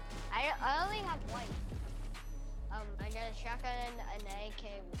 I only have white. I got a shotgun and an AK.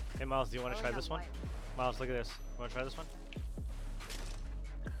 Hey, Miles, do you want I to only try have this one? white. Miles, look at this. Want to try this one?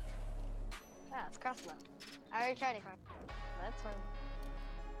 Yeah, it's crossbow. I already tried it. That's fine.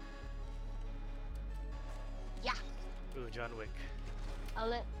 Yeah. Ooh, John Wick.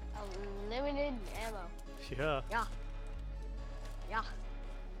 Unlimited ammo. Yeah. Yeah. Yeah.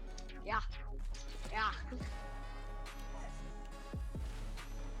 Yeah. Yeah.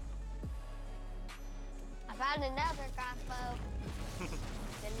 I found another crossbow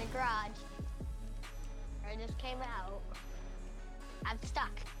in the garage. I just came out. I'm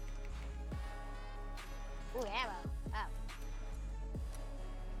stuck. Ooh, ammo. Oh.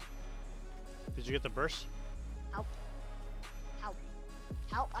 Did you get the burst? Help. Help.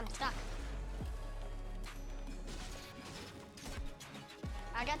 Help, I'm stuck.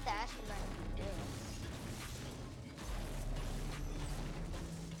 I got the Ashen Knife. Ew.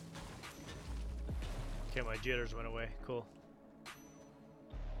 Okay, my jitters went away. Cool.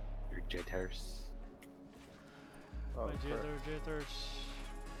 Your jitters. Oh, My crap. jitters.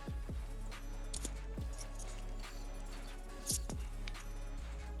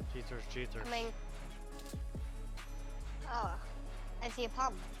 Jitters. Coming. Oh, I see a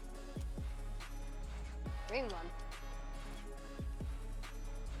pump. Green one.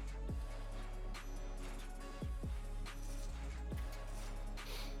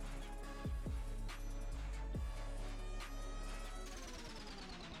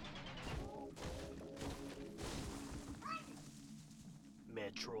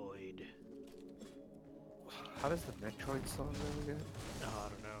 Metroid. How does the Metroid song go again? Oh, I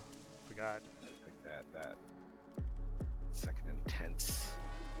don't know. Forgot. Like that. It's like an intense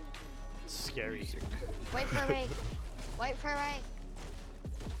It's scary. music. Wait for me. Wait for me.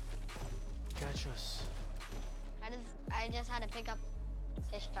 Catch us. I just had to pick up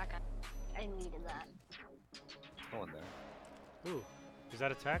this shotgun. I needed that. No one there. Ooh. Is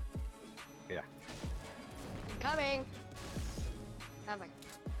that attack? Yeah. Coming. Coming.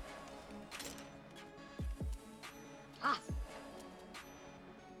 Ah.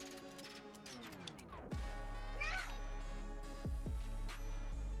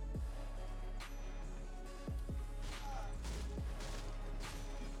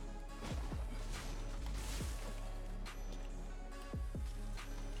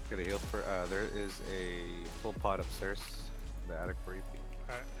 Get a heal for. There is a full pot upstairs. In the attic for you.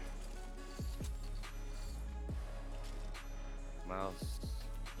 Alright. Mouse.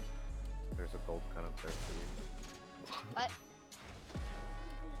 There's a gold gun up there for you. What?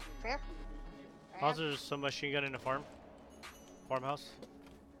 Where? Miles, there's some machine gun in the farmhouse.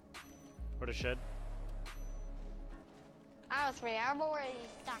 Or the shed. I was me. I'm already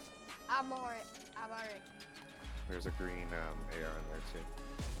stuck. I'm already. There's a green AR in there too.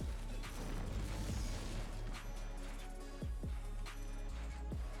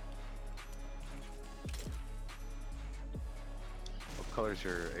 What color's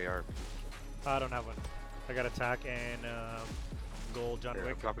your AR? I don't have one. I got attack and gold John Here,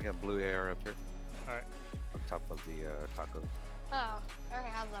 Wick. I'm dropping a blue AR up here. Alright. On top of the taco. Oh, I already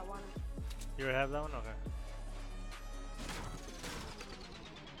have that one. You already have that one? Okay.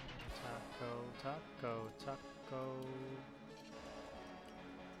 Taco.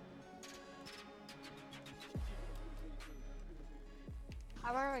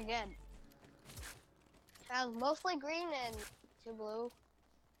 I'm already good. I was mostly green and 2 blue.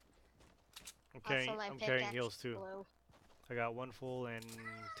 Okay, Also, my I'm carrying pickaxe heals too. blue. I got 1 full and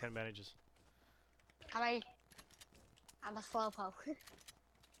 10 bandages. I'm a slowpoke.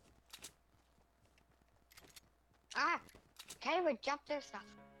 Ah! Can't even jump through stuff.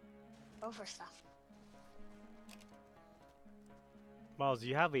 Over stuff. Miles, do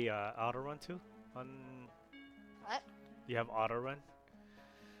you have a auto run too? On What? you have auto run?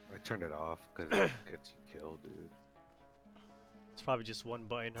 I turned it off because it gets you killed, dude. It's probably just one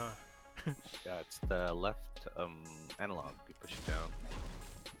button, huh? Yeah, it's the left analog. You push it down.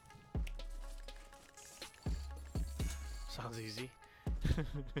 Sounds easy. But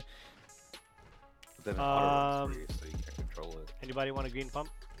then it auto runs for you, so you can't control it. Anybody want a green pump?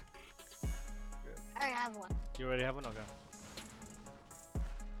 I already have one. You already have one? Okay.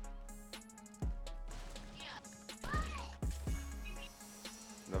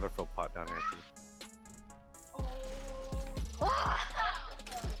 Another fill pot down here too.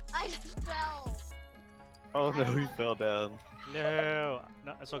 I just fell. Oh no, he fell down. No,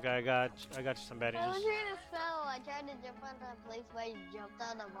 no, it's okay. I got you some I bandages. was trying to fell. I tried to jump on that place, but I jumped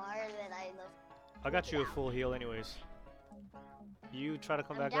on the bar, and then I left. I got you a full heal, anyways. You try to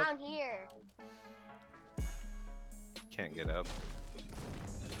come I'm back up. down here. Can't get up.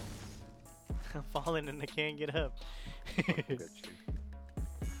 I'm falling and I can't get up. Got you.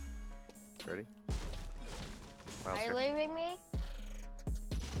 Ready? Miles, Are you here. leaving me?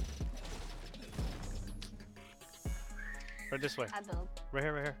 Right this way. I built. Right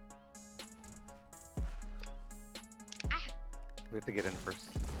here, right here. We have to get in first.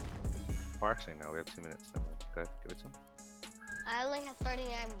 Or actually, no, we have 2 minutes. Never mind. Go ahead, give it to him. I only have 39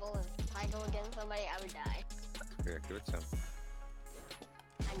 bullets. If I go against somebody, I would die. Here, give it to him.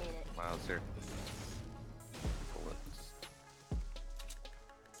 I need it. Miles, here. Bullets.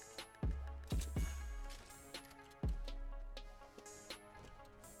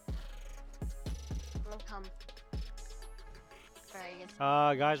 I'm gonna come. Very good.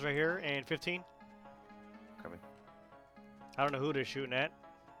 Guys, right here, and 15. Coming. I don't know who they're shooting at,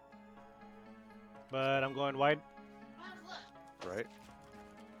 but I'm going wide. Right?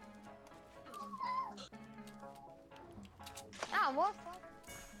 Ah, what?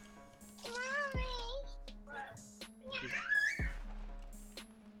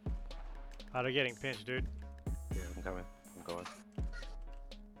 Oh, they're getting pinched, dude. Yeah, I'm coming. I'm going.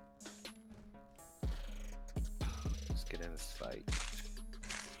 Let's get in this fight.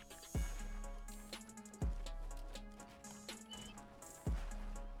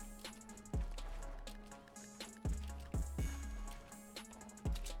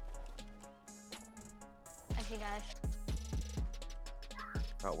 I see, guys.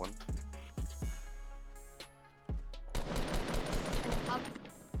 Got one. Up.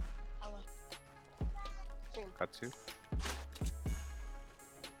 Oh, well. Got two.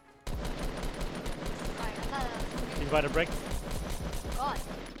 Alright, I thought He's about to break. God.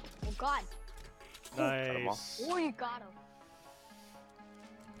 Oh, God. him all. Nice. Oh, you got him.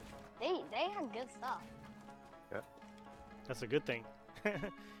 They have good stuff. That's a good thing.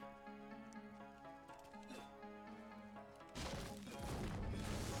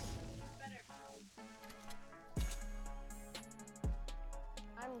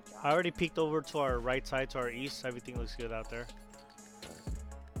 I'm I already peeked over to our right side, to our east. Everything looks good out there.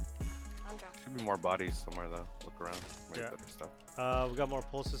 dropping. Should be more bodies somewhere though. Look around. Maybe Yeah. better stuff. We got more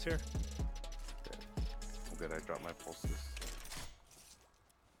pulses here. I'm good. I dropped my pulses.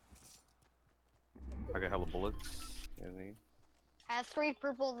 I got hella bullets. Anything? I have 3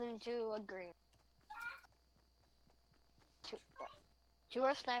 purples and 2 green. Two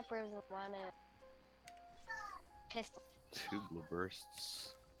are snipers and 1 is pistol. 2 blue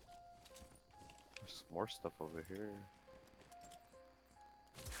bursts. There's more stuff over here.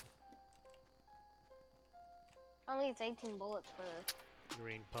 Only it's 18 bullets for this.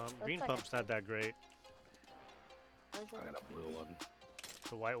 Green pump. Looks Green like pump's not that great. What is I it? got a blue one.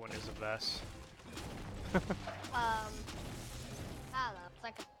 The white one is the best. I don't know. It's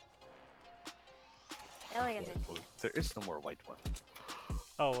like a. I only get Blue. There is no more white one.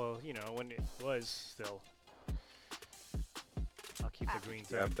 Oh well, you know when it was still. I'll keep the green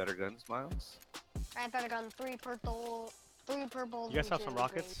Do you have thread. better guns, Miles? I better gun 3 purple, 3 purples. You guys and have 2 some green.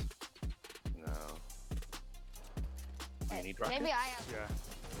 rockets? No. Do you need rockets? Maybe I have. Yeah.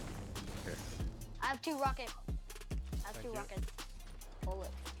 I have 2 rockets. I have Thank 2 you. rockets.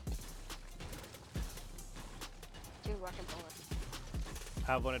 Bullets. 2 rocket bullets.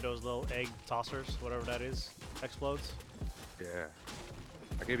 Have one of those little egg tossers, whatever that is, explodes. Yeah.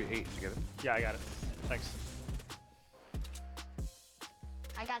 I gave you 8. Did you get it? Yeah, I got it. Thanks.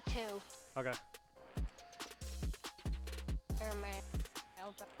 I got 2. Okay. They're my.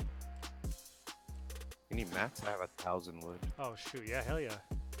 You need mats? I have 1,000 wood. Oh shoot, yeah, hell yeah.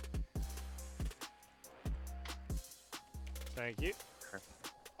 Thank you.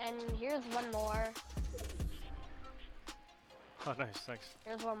 And here's one more. Oh nice, thanks.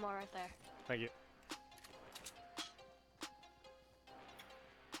 Here's one more right there. Thank you.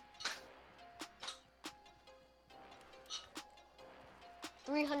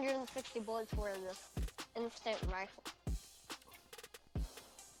 $360 bullets for this instant rifle.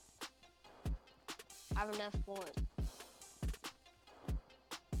 have enough bullets.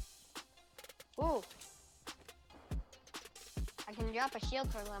 Ooh. I can drop a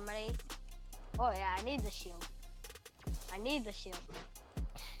shield for somebody. Oh yeah, I need the shield. I need the shield.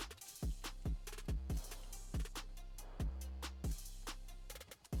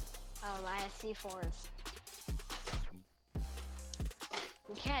 I have C4s.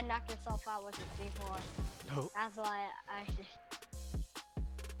 You can't knock yourself out with a C4. Nope. That's why I should.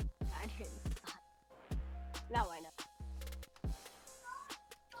 I didn't. Now I know.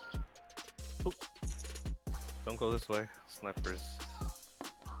 Don't go this way. Snipers.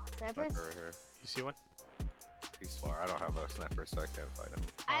 Snipers? Sniper right here. You see one? He's far. I don't have a sniper, so I can't fight him.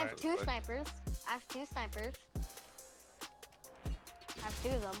 I have Alright, two but- snipers. I have two snipers. I have two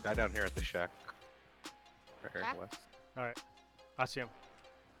of them. Guy down here at the shack. Right here, Shack? west. Alright. I see him.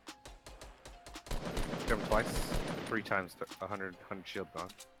 Hit him twice. 3 times. 100 shield gone.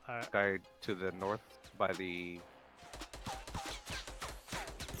 Alright. Guy to the north by the.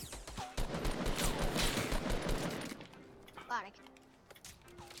 Got it.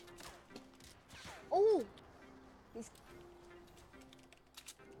 Oh! He's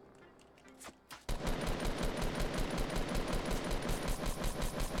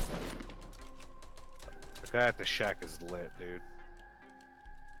The guy at the shack is lit, dude.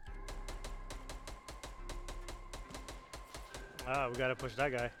 Ah, we gotta push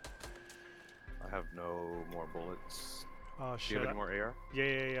that guy. I have no more bullets. Oh Do you shit. have any more AR? Yeah,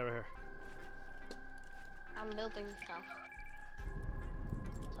 right here. I'm building stuff.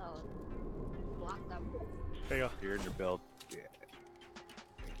 So block them. There you go. You're in your belt. Yeah.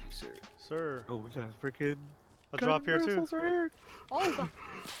 Thank you, sir. Sir. Oh, we got freaking. I'll drop here too. Right here. Oh god.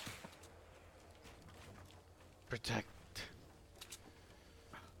 Protect.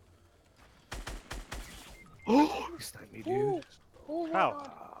 Oh, he sniped me, dude. Oh my How?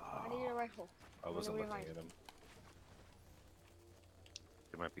 god. I need a rifle. I wasn't Revive. looking at him.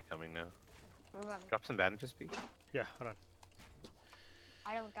 They might be coming now. Revive. Drop some bandages, Pete. Yeah, hold on.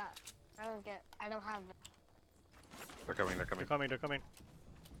 I don't have They're coming. They're They're coming. coming, they're coming.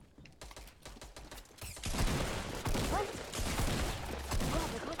 what? God,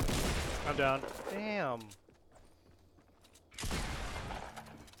 they're coming. I'm down. Damn.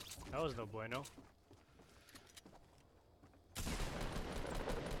 That was no bueno.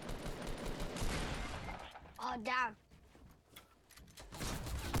 Oh down.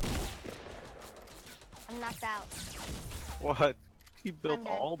 I'm knocked out. What? He built I'm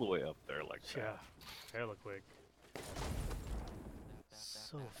dead. all the way up there like that. Yeah. Hella quick.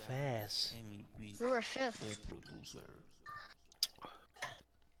 So fast. We were fifth.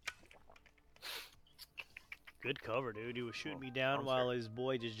 Good cover, dude. He was shooting me down I'm while sorry. his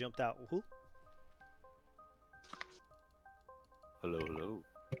boy just jumped out. Who? Hello, hello.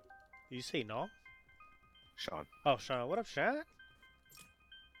 You say no? Sean. Oh, Sean. What up, Sean?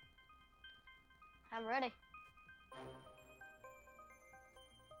 I'm ready.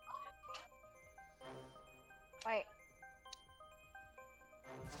 Wait.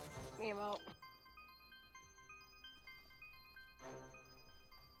 Remote.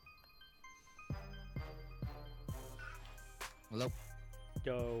 Hello?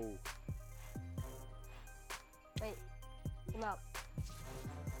 Yo. Wait. Remote.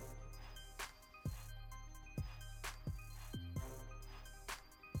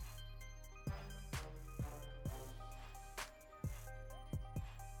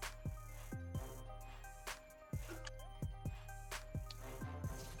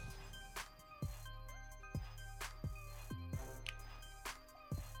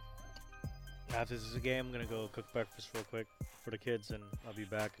 After this game, I'm gonna go cook breakfast real quick for the kids, and I'll be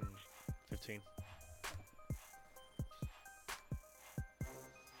back in 15.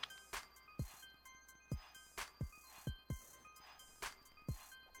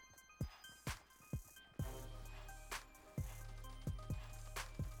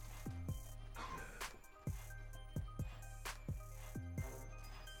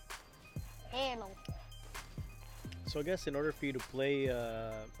 Handle. So I guess in order for you to play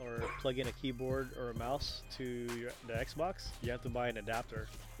or plug in a keyboard or a mouse to the Xbox, you have to buy an adapter,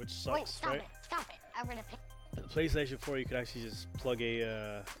 which sucks, Wait, stop right? it. Stop it. I'm gonna pick. The PlayStation 4, you could actually just plug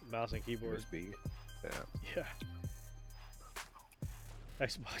a mouse and keyboard. USB. Yeah. Yeah.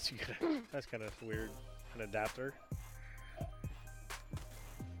 Xbox, you gotta. That's kind of weird. An adapter.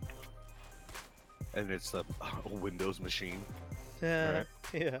 And it's a Windows machine. Yeah. Right.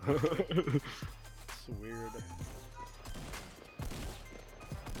 Yeah. It's weird.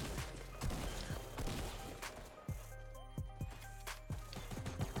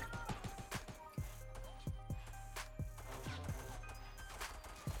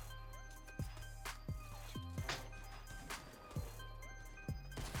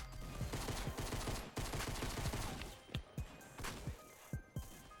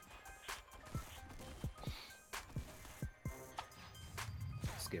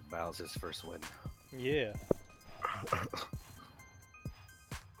 get Miles his first win. Yeah.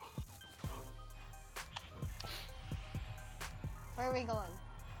 Where are we going?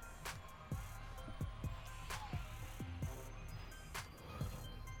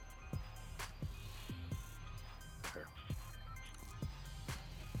 Okay.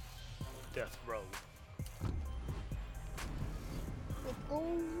 Death row. Let's go.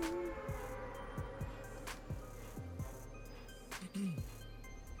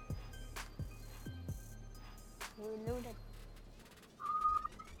 Reloaded.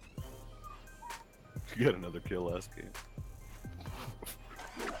 You got another kill last game.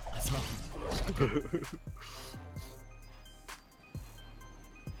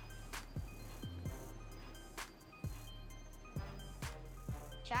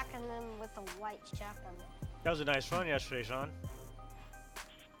 Shotgun them with a white shotgun. That was a nice run yesterday, Sean.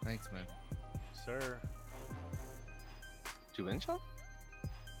 Thanks, man. Sir. 2 win shot?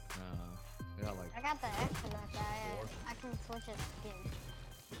 I got like I got the action that guy. I can switch it again.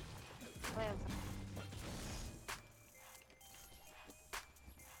 Wait.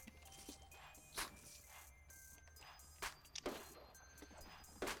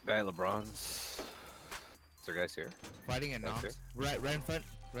 Guy LeBron's. Is there guys here? fighting at Right Knox.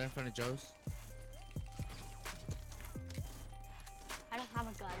 Right in front of Joe's. I don't have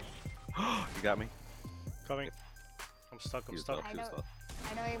a gun. You got me? Coming. I'm stuck. I'm He was stuck. up, he was I up.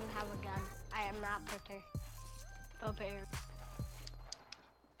 I don't even have a gun. I am not prepared. Prepared.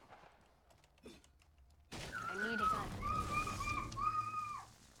 I need a gun.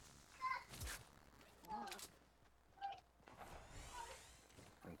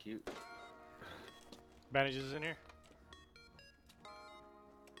 Thank you. Bandages in here.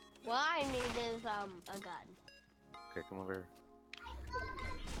 What I need is a gun. Okay, come over here.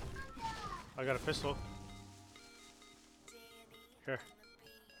 I got a pistol. Here.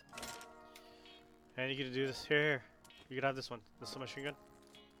 And you get to do this. Here. You can have this one. This is a machine gun.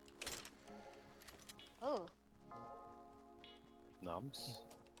 Oh, Noms?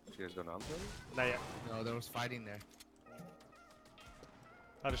 Did you guys go noms already? Not yet. No, there was fighting there.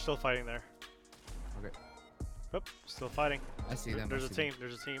 Oh, they're still fighting there. Okay. Oop, still fighting. I see them. There's I a see team.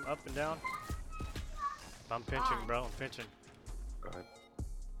 There's a team up and down. I'm pinching, bro. I'm pinching. Go ahead.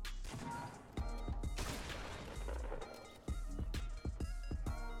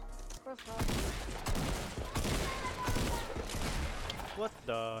 first of all, What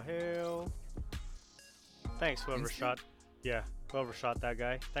the hell? Thanks, whoever Instant? shot. Yeah, whoever shot that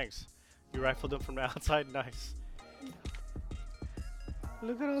guy. Thanks. You rifled him from the outside. Nice.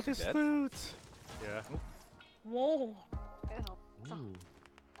 Look at all this dead? loot. Yeah. whoa. Ew. them. Ooh.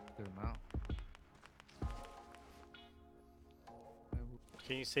 Good amount.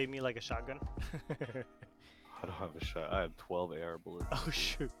 Can you save me like a shotgun? I don't have a shot. I have 12 AR bullets. Oh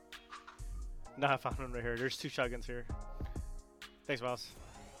shoot. No, I found one right here. There's 2 shotguns here. Thanks, Miles.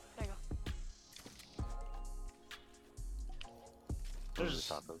 There you go. Those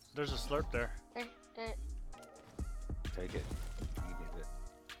There's are tacos. there's a slurp there. There. Take it. You need it.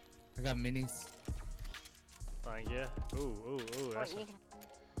 I got minis. Fine, yeah. Ooh, ooh, ooh. Wait, That's you can.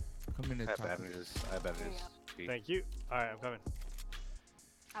 Come in I the have top. bandages. I have bandages. Pete, Thank you. Alright, I'm coming.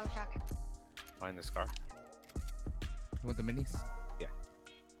 I was shotgun. find this car. You want the minis? Yeah.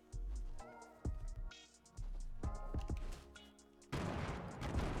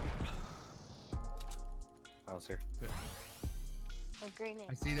 I was here. With grenade.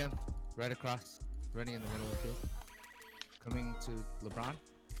 I see them right across, running in the middle of the field. Coming to LeBron.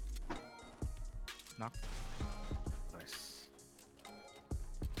 Knock. Nice.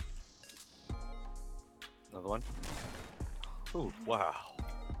 Another one. Ooh, wow.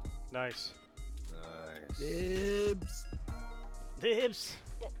 Nice. Nice. Dibs. Dibs.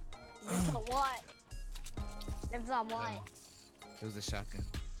 It's a what? It's a what? It was a shotgun.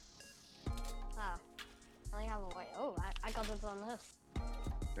 Oh. I only have a white. Oh, I got this on this.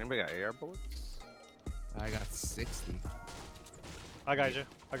 Anybody got AR bullets? I got 60. I got you.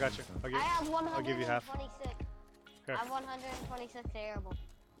 I got you. I have 126. I'll give you half. Here. I have 126 terrible.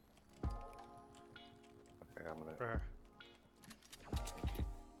 Okay, I'm gonna. For her. What's in here?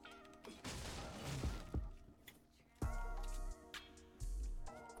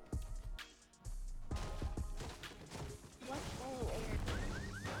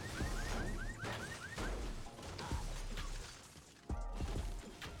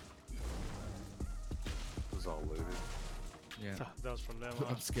 This is all loaded. Yeah. That was from them.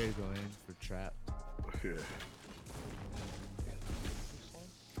 I'm scared to go in for trap. Yeah.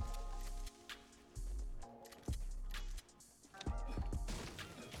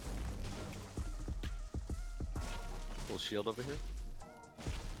 Full shield over here.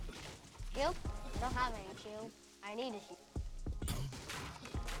 Shield? I don't have any shield. I need a shield.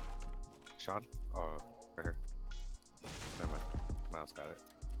 Sean? Oh, right here. Never mind. Miles got it.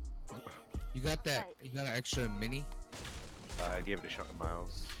 You got that? You got an extra mini? I gave it to Sean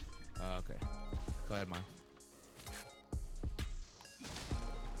Miles. Okay. Go ahead, Mine.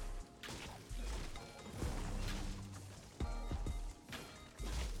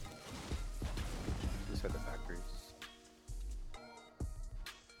 Just had the factories.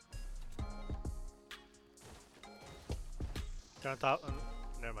 Down top.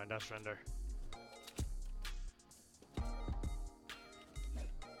 Never mind, that's render.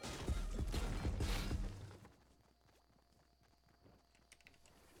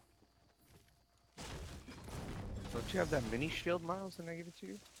 Don't you have that mini shield, Miles, and I give it to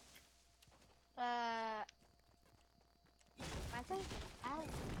you? I think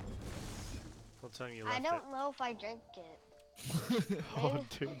Don't tell me you I left don't know if I drank it. it. Oh,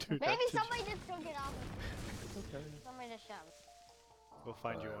 dude, Maybe that's somebody just took it off. Okay. Somebody just shot me. We'll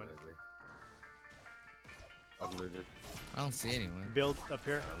find you one. Unlooted. I don't see anyone. Build up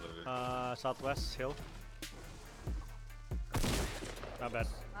here. Unlooted. Southwest hill. Not bad.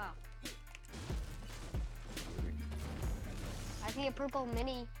 Oh. I see a purple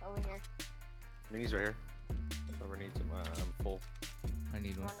mini over here. Minis right here. Whoever needs them, I'm full. I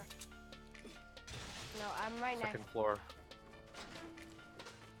need one. No, I'm right next. Second floor.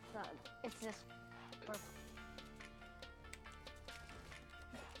 No, it's this purple.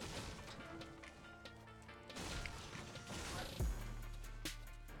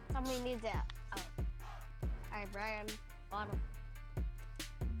 Somebody needs that. Oh. Alright, Brian. Bottom.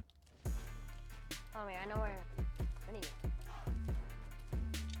 Oh wait, I know where. Mini.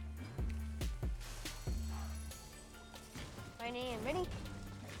 Mini and mini.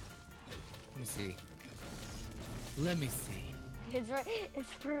 Let me see. Let me see. It's right. It's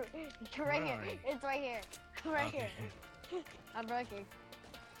right here. Right. It's right here. Right Okay. here. I'm right here.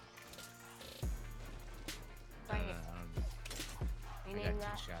 Right here. You I need got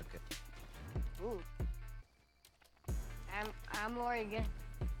that? two shotgun. Ooh. I'm already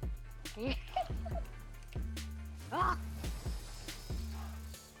good. Ah!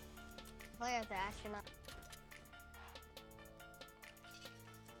 Play as the astronaut.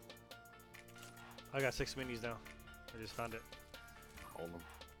 I got 6 minis now. I just found it. Hold them.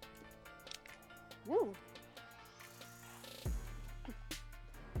 Woo!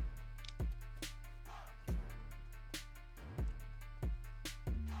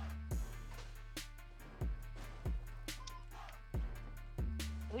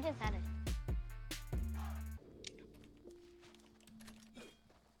 We just had it.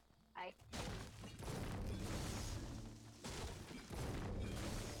 I.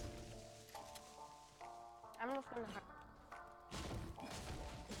 I'm just gonna hurt.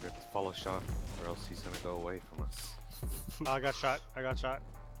 We have to follow Sean, or else he's gonna go away from us. I got shot. I got shot.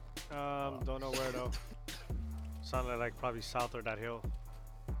 Don't know where though. Sounded like probably south or that hill.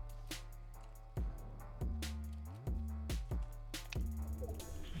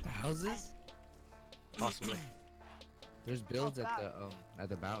 The houses? Possibly. There's builds Oh, at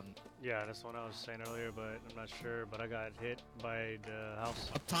the mountain. Yeah, that's the one I was saying earlier, but I'm not sure. But I got hit by the house.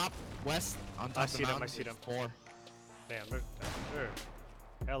 Up top, west, on top I of the see them, mountain. I see them. 4. Damn, they're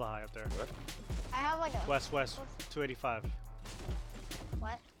hella high up there. What? I have like a. West, 285.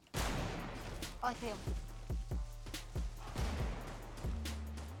 What? Oh, I see him.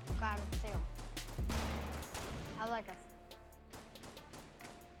 Got him. See him. I have like a.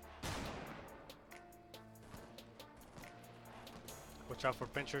 Watch out for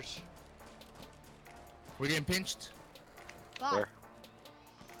pinchers. We're getting pinched. God. Where?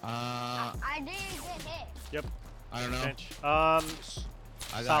 I did get hit. Yep, I don't know. pinch.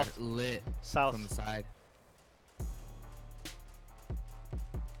 I got South. lit South. from the side.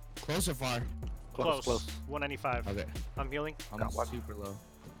 Close or far? Close. Close. 195. Okay. I'm healing. I'm Got one. super low.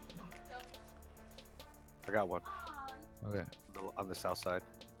 I got one. Okay. On the south side.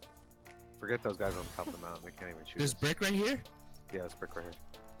 Forget those guys on top of the mountain. They can't even shoot This us. brick right here? Yeah, this brick right here.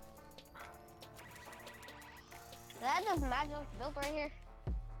 That just magic built right here.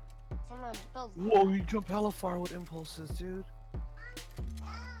 Someone built. Whoa, you jump hella far with impulses, dude.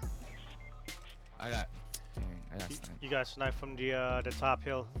 I got sniped. You got sniped from the top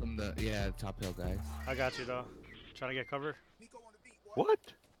hill. From the top hill guys. I got you though. Trying to get cover. What?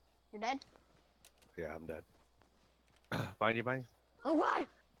 You're dead? Yeah, I'm dead. Behind you, behind Oh, what?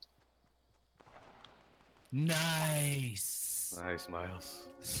 Nice. you. Nice, Miles.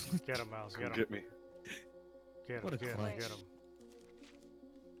 Get him, Miles. Come Get him. get me. Get him. What a Get him. clutch. Get him.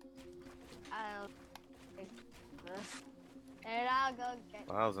 I'll take this. And I'll go get.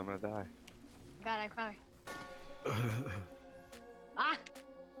 Miles, I'm gonna die. God, I cry. Ah!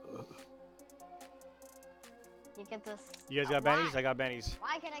 You get this. You guys got Why? bannies? I got bannies.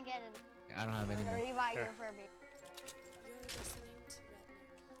 Why can I get it? I don't have any more. Revive Here. your Furby.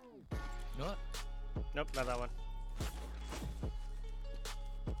 You know what? Nope, not that one.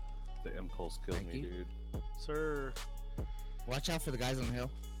 The impulse killed Thank me, you. dude. Sir. Watch out for the guys on the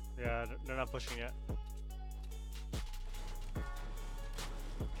hill. Yeah, they're not pushing yet.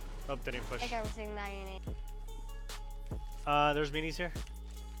 Oh, they didn't push. Take everything that you need. There's minis here.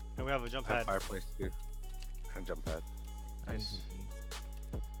 And we have a jump I have pad. fireplace too. And jump pad. Nice.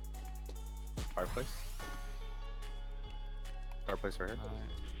 Fireplace? Fireplace right here.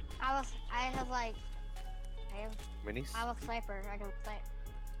 Alright. I have like, Minis? I have a sniper. I can snipe.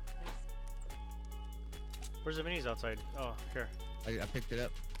 Where's the minis outside? Oh, here. I picked it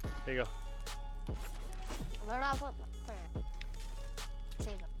up. There you go. They're not put. Save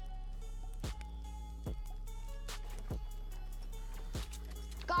them.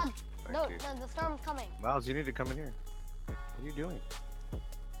 God, no, Thank you. no, the storm's coming. Miles, you need to come in here. What are you doing?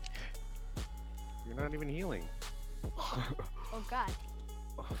 You're not even healing. Oh God.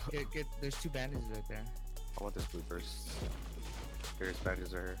 Get, there's 2 bandages right there. I want this blue burst. There's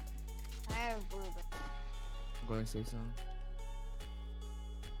badges right here. I have blue. I'm going to say something.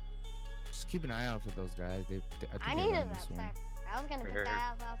 Just keep an eye out for those guys. I think I they're needed running that this way. sniper. I was gonna Here, pick here.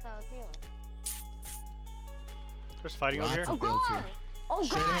 that up after I was healing. There's fighting over Lots here. of Oh builds here. God! Oh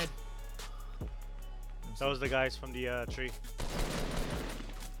Straight God! ahead. That was the guys from the tree.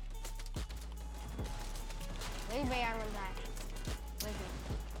 Leave me, I'm gonna die. Leave me.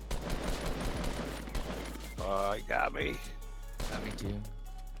 He got me. Got me too.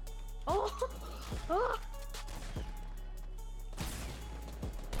 Oh! Oh!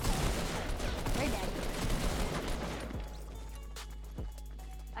 We're dead.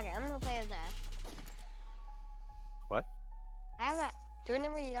 Okay, I'm gonna play as that. What? I have that. Do you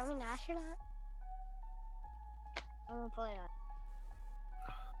remember you got me an astronaut? I'm gonna play that.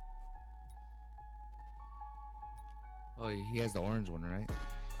 Oh, he has the orange one, right?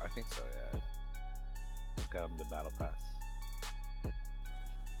 I think so, yeah. Got him the battle pass.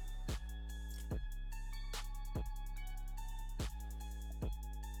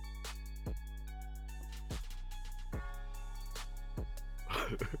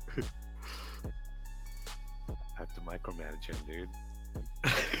 I have to micromanage him, dude.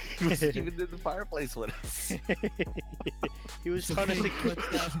 He was even in the fireplace with us. He was trying to secure.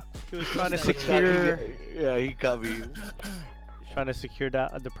 He was trying to What's that? secure. Yeah, he got me. Trying to secure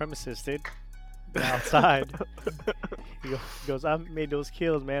the premises, dude. The outside. He goes, I made those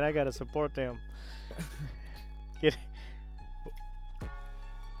kills, man. I gotta support them. Get.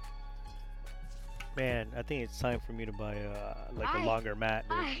 Man, I think it's time for me to buy like a Hi. longer mat,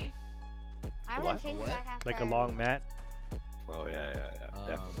 dude. Hi. I'm What? gonna change What? back after. Like a long mat. Oh, yeah.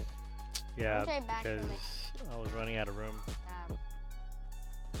 Definitely. Yeah, trade back for because me. I was running out of room.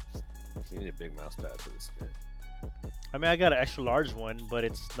 You need a big mouse pad for this game. I mean, I got an extra large one, but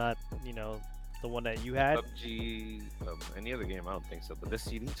it's not, you know, the one that you had. PUBG, any other game, I don't think so. But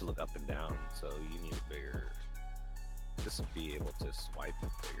this, you need to look up and down, so you need a bigger. Just to be able to swipe it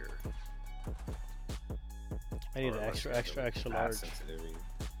bigger. I need Or an unless extra you have the large. pass sensitivity.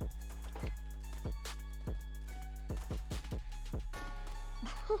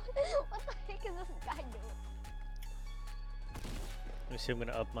 What the heck is this guy doing? Let me see. I'm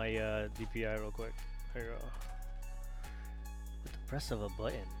gonna up my DPI real quick. There you go. With the press of a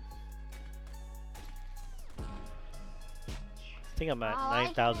button. I think I'm at Oh, I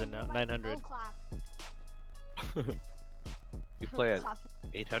 9,000 can't now. do my 900. full clap. You play at Clap.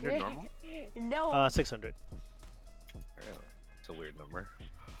 800 normal? No. 600. Really? It's a weird number.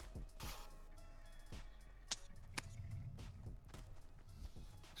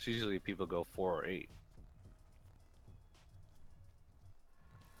 So usually people go 4 or 8.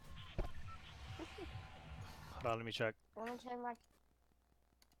 Hold on, let me check. Wanna check my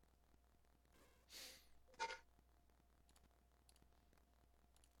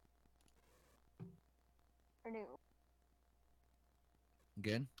Purdue.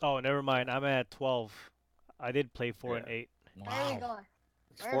 Again? Oh, never mind. I'm at 12. I did play 4 and Yeah. 8. There we go.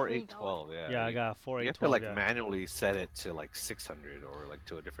 It's Where 4, are we 8, 12, yeah. Yeah, I got 4, You 8, have to 12. like Yeah. manually set it to like 600 or like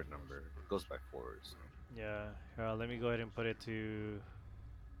to a different number. It goes by 4s. Yeah. Here, let me go ahead and put it to.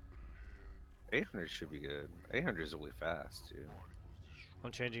 800 should be good. 800 is really fast, too.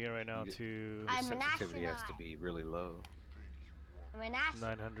 I'm changing it right now You- to I'm The an sensitivity has to astronaut. be really low. I'm an ass.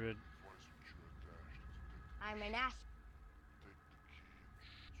 900. I'm an ass.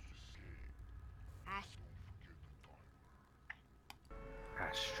 Ass.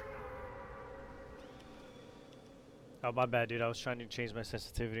 Astro. Oh, my bad, dude. I was trying to change my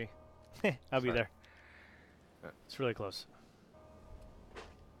sensitivity. I'll be Sorry. there. Yeah. It's really close.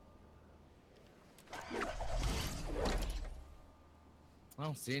 I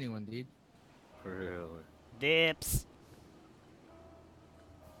don't see anyone, dude. Really? Dips.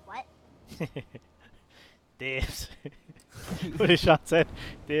 What? Dips. What did Sean said?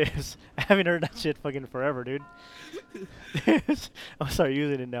 Dips. I haven't heard that shit fucking forever, dude. Dips. I'll start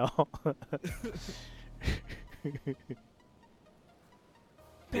using it now. Back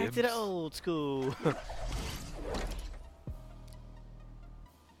to the Dibs. old school.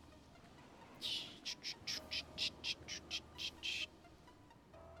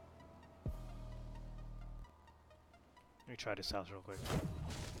 Let me try this house real quick.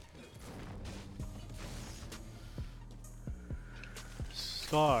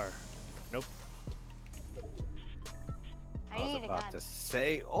 Scar. Nope. I I was need a about gun. to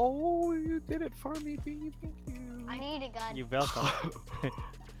say, oh, you did it for me, baby. Thank you. I need a gun. You welcome. I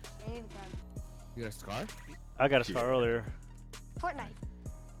need a gun. You got a scar? I got a scar earlier. Fortnite.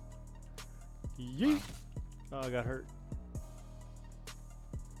 Yeet. Oh, I got hurt.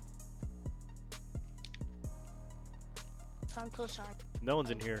 So I'm so sorry. No one's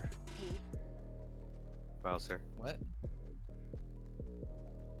in here. Bowser. What?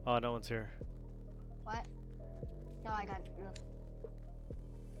 Oh, no one's here. What? No, I got no.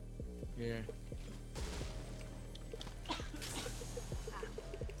 Yeah.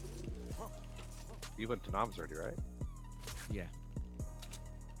 You went to Noms already, right? Yeah.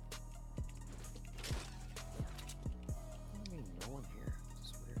 No one here.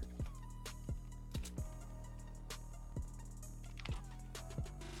 It's weird.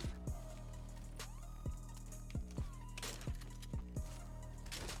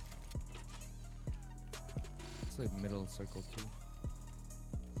 It's like middle circle too.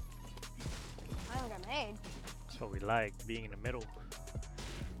 I have a grenade. That's what we like, being in the middle.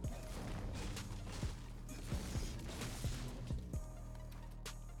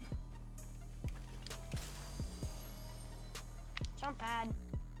 Jump pad.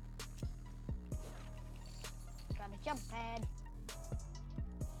 Got a jump pad.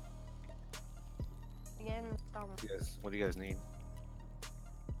 Again, What do you guys need?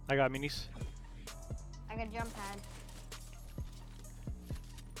 I got minis. I got a jump pad.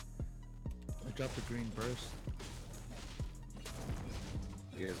 I dropped a green burst.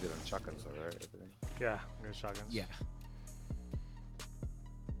 You guys get on shotguns, alright? Everything. Yeah, I'm gonna shotguns. Yeah.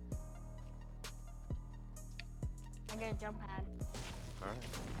 I got a jump pad. Alright.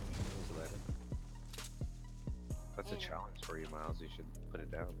 That's a Yeah. challenge for you, Miles. You should put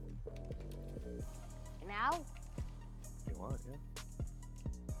it down. Now? If you want, yeah.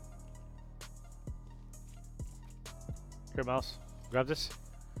 Here, mouse. Grab this.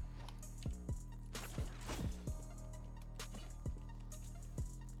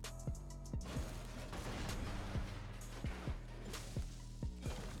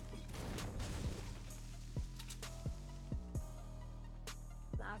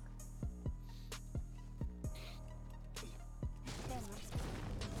 Knock. Damn.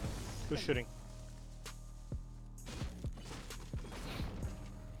 Who's shooting?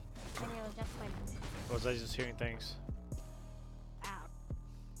 I think it was just like, Or was I just hearing things? ow.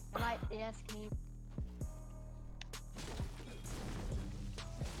 It might, yes, me.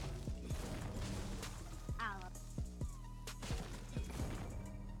 Ow.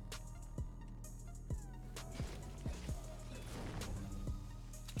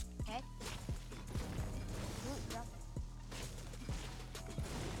 Okay. Ooh, jump.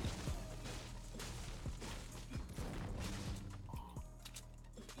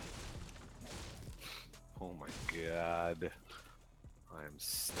 Oh my god. I am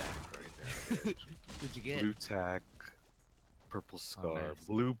stacked right now. dude. What'd you get? Blue tack, purple scar, nice.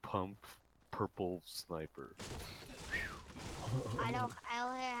 blue pump, purple sniper. I know, I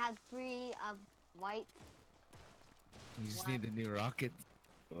only had 3 of white. You just What? need the new rocket.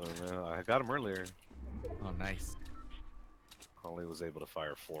 Oh no, I got him earlier. Oh, nice. Only was able to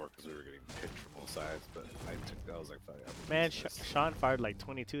fire 4 because we were getting picked from all sides, but I was like, fuck, I'm Man, using this. Sean fired like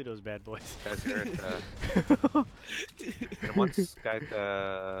 22 of those bad boys. Guys, here at once, guy at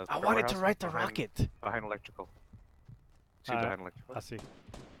the I wanted to warehouse write the behind- rocket. behind electrical. Two Alright. behind electrical. I see.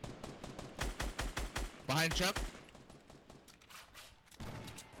 Behind truck.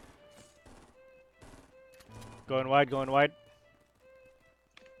 Going wide, going wide.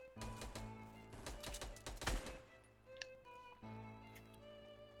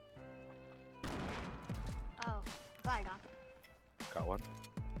 Oh, I got Got one.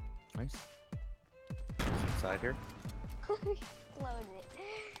 Nice. Inside here. Loaded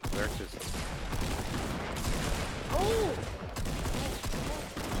it. They're just Oh!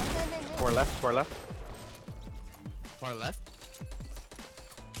 four left, four left. Far left.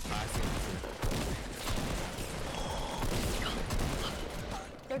 Ah, I see him, I see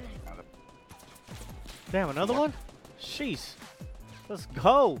him. Damn, another one? Jeez. Let's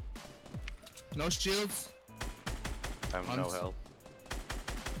go. No shields. I have no Hunt. health.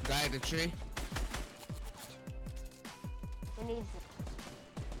 Guy at the tree. Who needs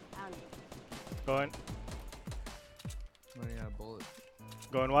it? I don't need Going. Running out of bullets.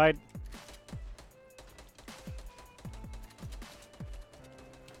 Going wide.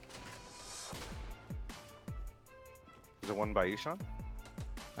 Is it one by you, Sean?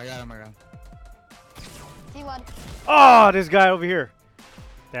 I got him. I got him. See one. Oh, this guy over here.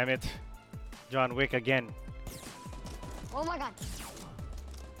 Damn it. John Wick again. Oh my god.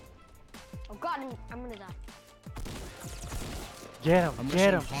 Oh god, I'm gonna die. Get him. I'm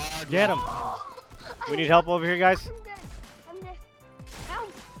Get him. rushing hard, Get him. We need help over here, guys. I'm dead. I'm dead.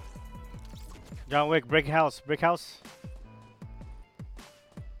 Help. John Wick, brick house. Brick house.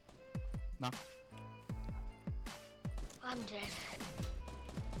 I'm dead.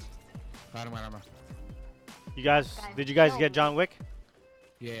 Got him. Got him. You guys, Guys, did you guys no. get John Wick?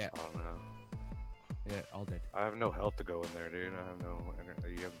 Yeah. I don't know. Yeah. All dead. I have no health to go in there, dude. I have no.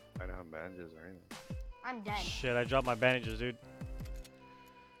 I don't have bandages or anything. I'm dead. Shit, I dropped my bandages, dude.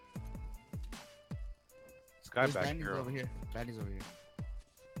 This guy There's back bandies here. over here. Bandies over here.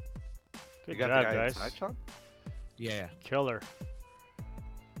 Good You got job, the guy guys. inside, Sean? Yeah. Killer.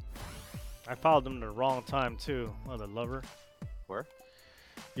 I followed them the wrong time, too. Oh, the lover. Where?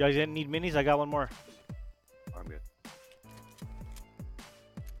 You guys didn't need minis? I got one more. I'm good.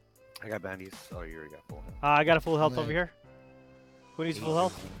 I got bandies. Oh, you already got full health. I got a full health Yeah. over here. Who needs full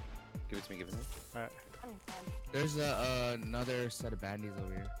health? Give it to me. Give it to me. I'm dead. There's another set of bandies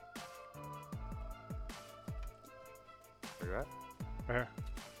over here. Where you at? Right here.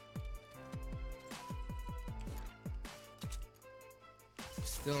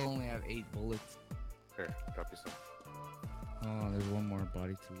 Still only have 8 bullets. Here, drop you some. Oh, there's one more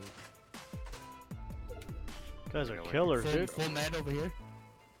body to loot. You guys are Yeah, like killers, Full, dude. full med over here.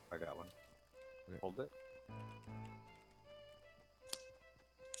 I got one. Okay. Hold it.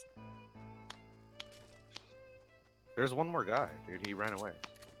 There's one more guy, dude. He ran away.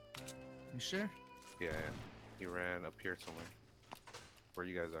 You sure? Yeah, he ran up here somewhere. Where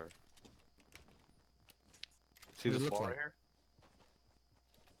you guys are. See What does this it look wall like? right here?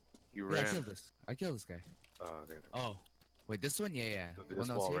 You Yeah, I ran. killed this. I killed this guy. Okay. Oh, wait, this one? Yeah, yeah. The This one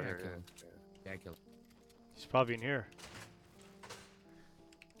that was wall here, right I here. killed him. Yeah. Yeah, I killed him. He's probably in here.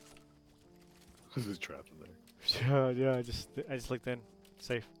 This is trapped in there. Yeah, I just looked in.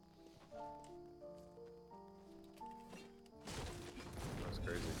 Safe. That's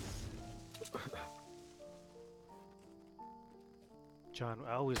crazy. John,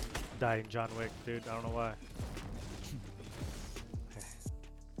 I always die in John Wick, dude. I don't know why.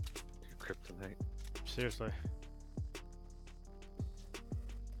 Kryptonite. Seriously.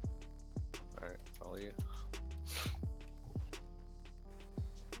 Alright, follow you.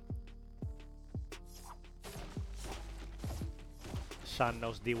 Sean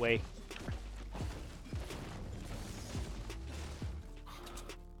knows the way.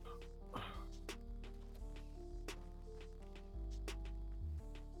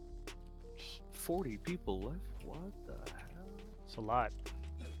 $40 people left? What the hell? It's a lot.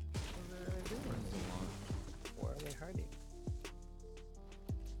 What are they doing? Why are they hiding?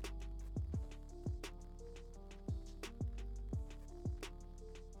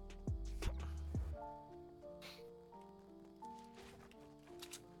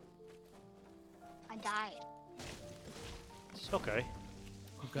 I died. It's okay.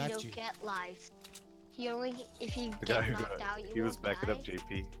 Who You got don't you? get life. You only if you The guy get who knocked got out, you he was won't backing die. up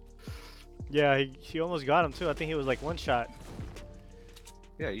JP. Yeah, he almost got him too. I think he was like one shot.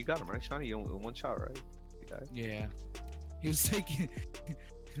 Yeah, you got him, right, Shawnee? You only one shot, right? You died. Yeah. He was taking.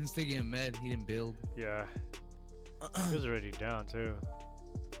 He was taking a med. He didn't build. Yeah. He was already down too.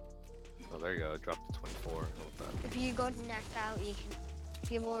 Oh, there you go. It dropped to 24. Hold that. If you go knocked out, you can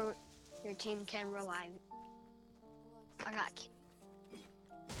people your team can revive. I got killed.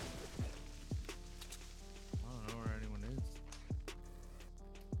 I don't know where anyone is.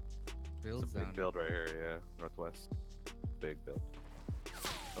 It's Build's a big down. build right here, yeah. Northwest. Big build.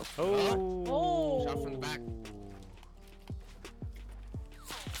 Oh. Shot from the back.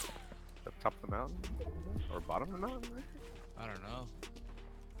 Up top of the mountain? Or bottom of the mountain, right? I don't know.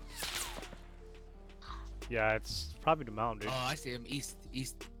 Yeah, it's probably the mountain, dude. Oh, I see him. East.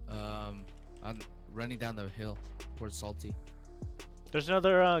 I'm running down the hill towards Salty. There's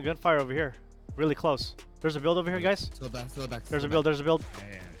another gunfire over here. Really close. There's a build over here, guys. Still back, still back. There's a still build, there's a build. back.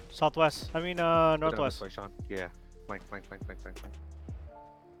 Yeah. Southwest. I mean, Go down this northwest. way, Sean. Yeah. Flank, flank, flank, flank, flank, flank.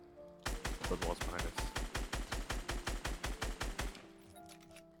 Build walls behind us.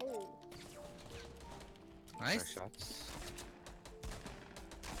 Ooh. Nice. Nice shots.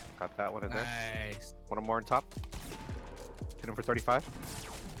 Got that one in there. Nice. One more on top. Hit him for 35.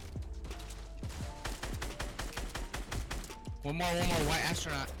 One more, white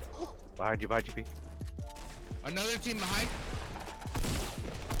astronaut. Behind you, P. Another team behind.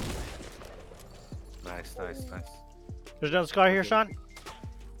 Nice, nice, nice. There's another scar here, Sean.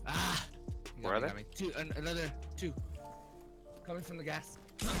 Ah. You Where are got me. Two, another two. Coming from the gas.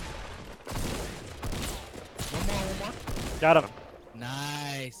 One more. Got him.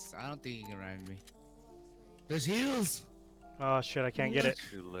 Nice. I don't think you can ride me. There's heals. Oh shit, I can't get it.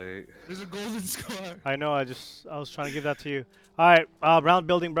 Too late. There's a golden scar. I know, I was trying to give that to you. Alright, round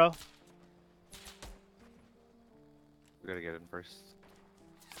building, bro. We gotta get in first.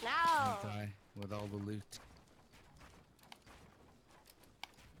 No. Die with all the loot.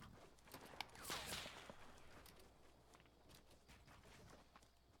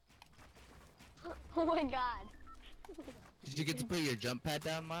 Oh my god. Did you get to put your jump pad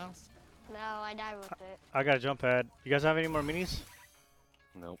down, Miles? No, I died with it. I got a jump pad. You guys have any more minis?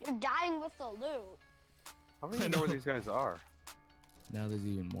 Nope. You're dying with the loot. I don't even know where these guys are. Now there's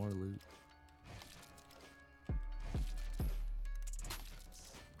even more loot.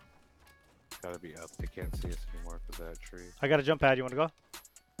 Gotta be up. They can't see us anymore for that tree. I got a jump pad. You want to go?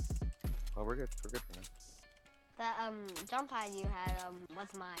 Oh, we're good. We're good for now. That jump pad you had was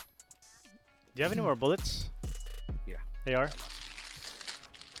mine. Do you have any more bullets? Yeah. They are.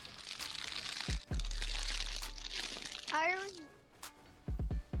 I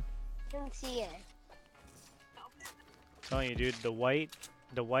didn't see it. Telling you, dude, the white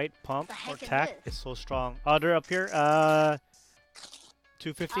pump The or heck is tack this? is so strong. Oh, they're up here.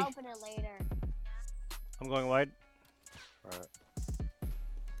 250. I'll open it later. I'm going wide. Alright.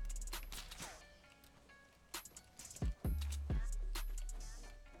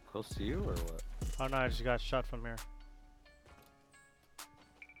 Close to you or what? Oh no, I just got shot from here.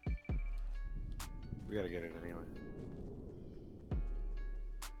 We gotta get it anyway.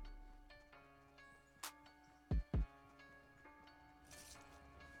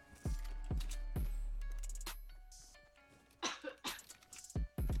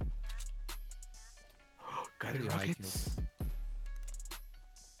 Got it, Pretty high rockets.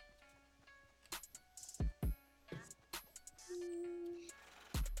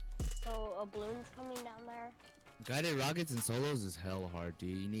 So a balloon's coming down there. Guided rockets and solos is hell hard,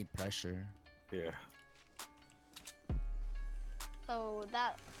 dude. You need pressure. Yeah. So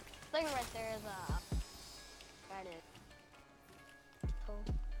that thing right there is guided. So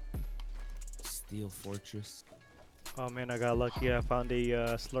Steel fortress. Oh man, I got lucky. I found a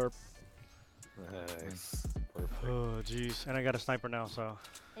slurp. Nice. Perfect. Oh jeez, and I got a sniper now. So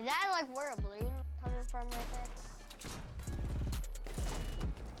is that like where a balloon coming from right there?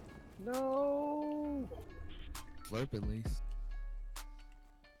 No. Slurp at least.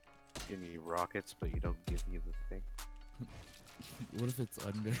 Give me rockets, but you don't give me the thing. What if it's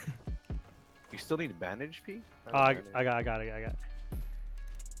under? You still need a bandage, P? I got it.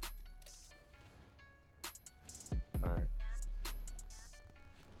 Alright.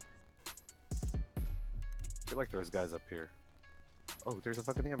 I feel like there's guys up here. Oh, there's a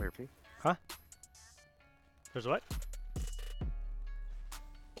fucking hammer, P. There's what?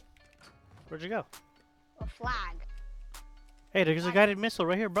 Where'd you go? A flag. Hey, there's a guided missile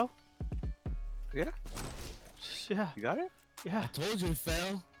right here, bro. Yeah? Yeah, You got it? yeah. I told you it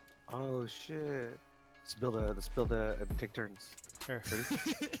fell. Oh shit. Let's build and take turns. Here, Ready?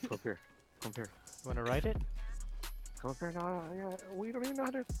 Come up here. Come up here. you wanna ride it? Come up here. No, yeah. We don't even know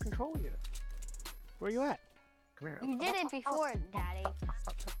how to control it yet. Where you at? Come here. You did it before, Daddy.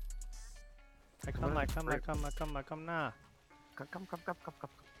 I come now. Come.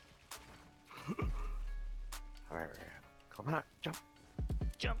 Alright. Come on. Jump.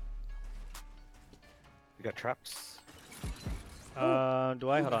 Jump. You got traps? Do I?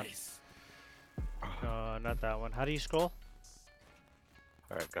 Hold on. Nice. No, not that one. How do you scroll?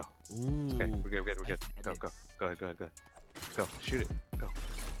 Alright, go. Ooh. Okay, we're good. Go. Go ahead. Go. Shoot it. Go.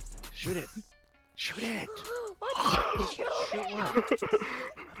 Shoot it. Shoot it. Shoot what?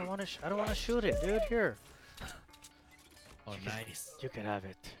 I don't wanna shoot it, dude. Here. Oh, nice. You can have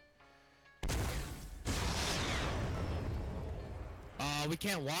it. We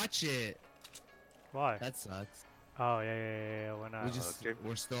can't watch it. Why? That sucks. Oh yeah. Why not?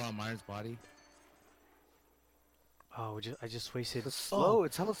 We're still on Myers' body. Oh, I just wasted. It's slow.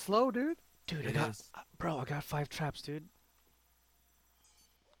 It's hella slow, dude. Dude, It is. bro, I got 5 traps, dude.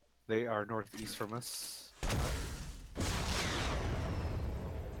 They are northeast from us.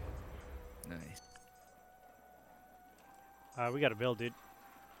 Nice. We gotta build, dude.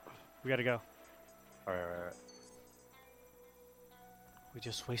 We gotta go. All right, all right. We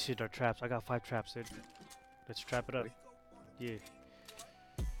just wasted our traps. I got 5 traps, dude. Let's trap it up. Yeah.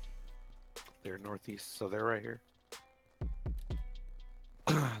 They're northeast, so they're right here.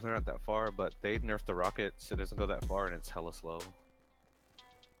 They're not that far, but they nerfed the rocket, so it doesn't go that far, and it's hella slow.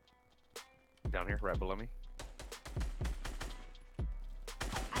 Down here, right below me.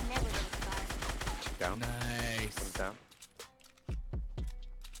 I never been far. Down. Nice. One's down.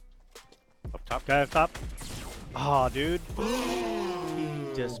 Up top. Guy up top. Oh, dude.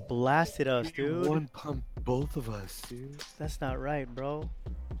 He just blasted us, dude. One pump both of us, dude. That's not right, bro.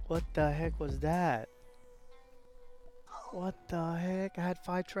 What the heck was that? What the heck? I had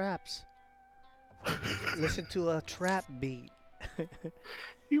 5 traps. Listen to a trap beat.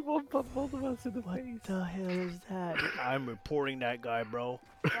 He one pump both of us in the What face. the hell is that? I'm reporting that guy, bro.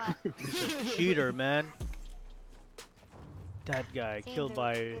 What? He's a cheater, man. That guy See, killed there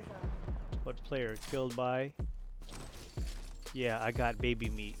by is what player? Killed by? Yeah, I got baby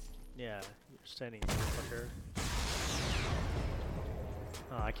meat. Yeah, you're standing, motherfucker.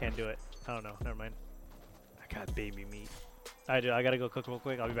 Oh, I can't do it. I don't know. Never mind. I got baby meat. I do. I gotta go cook real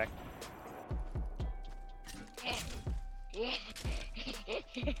quick. I'll be back.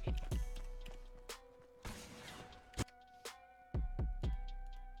 a-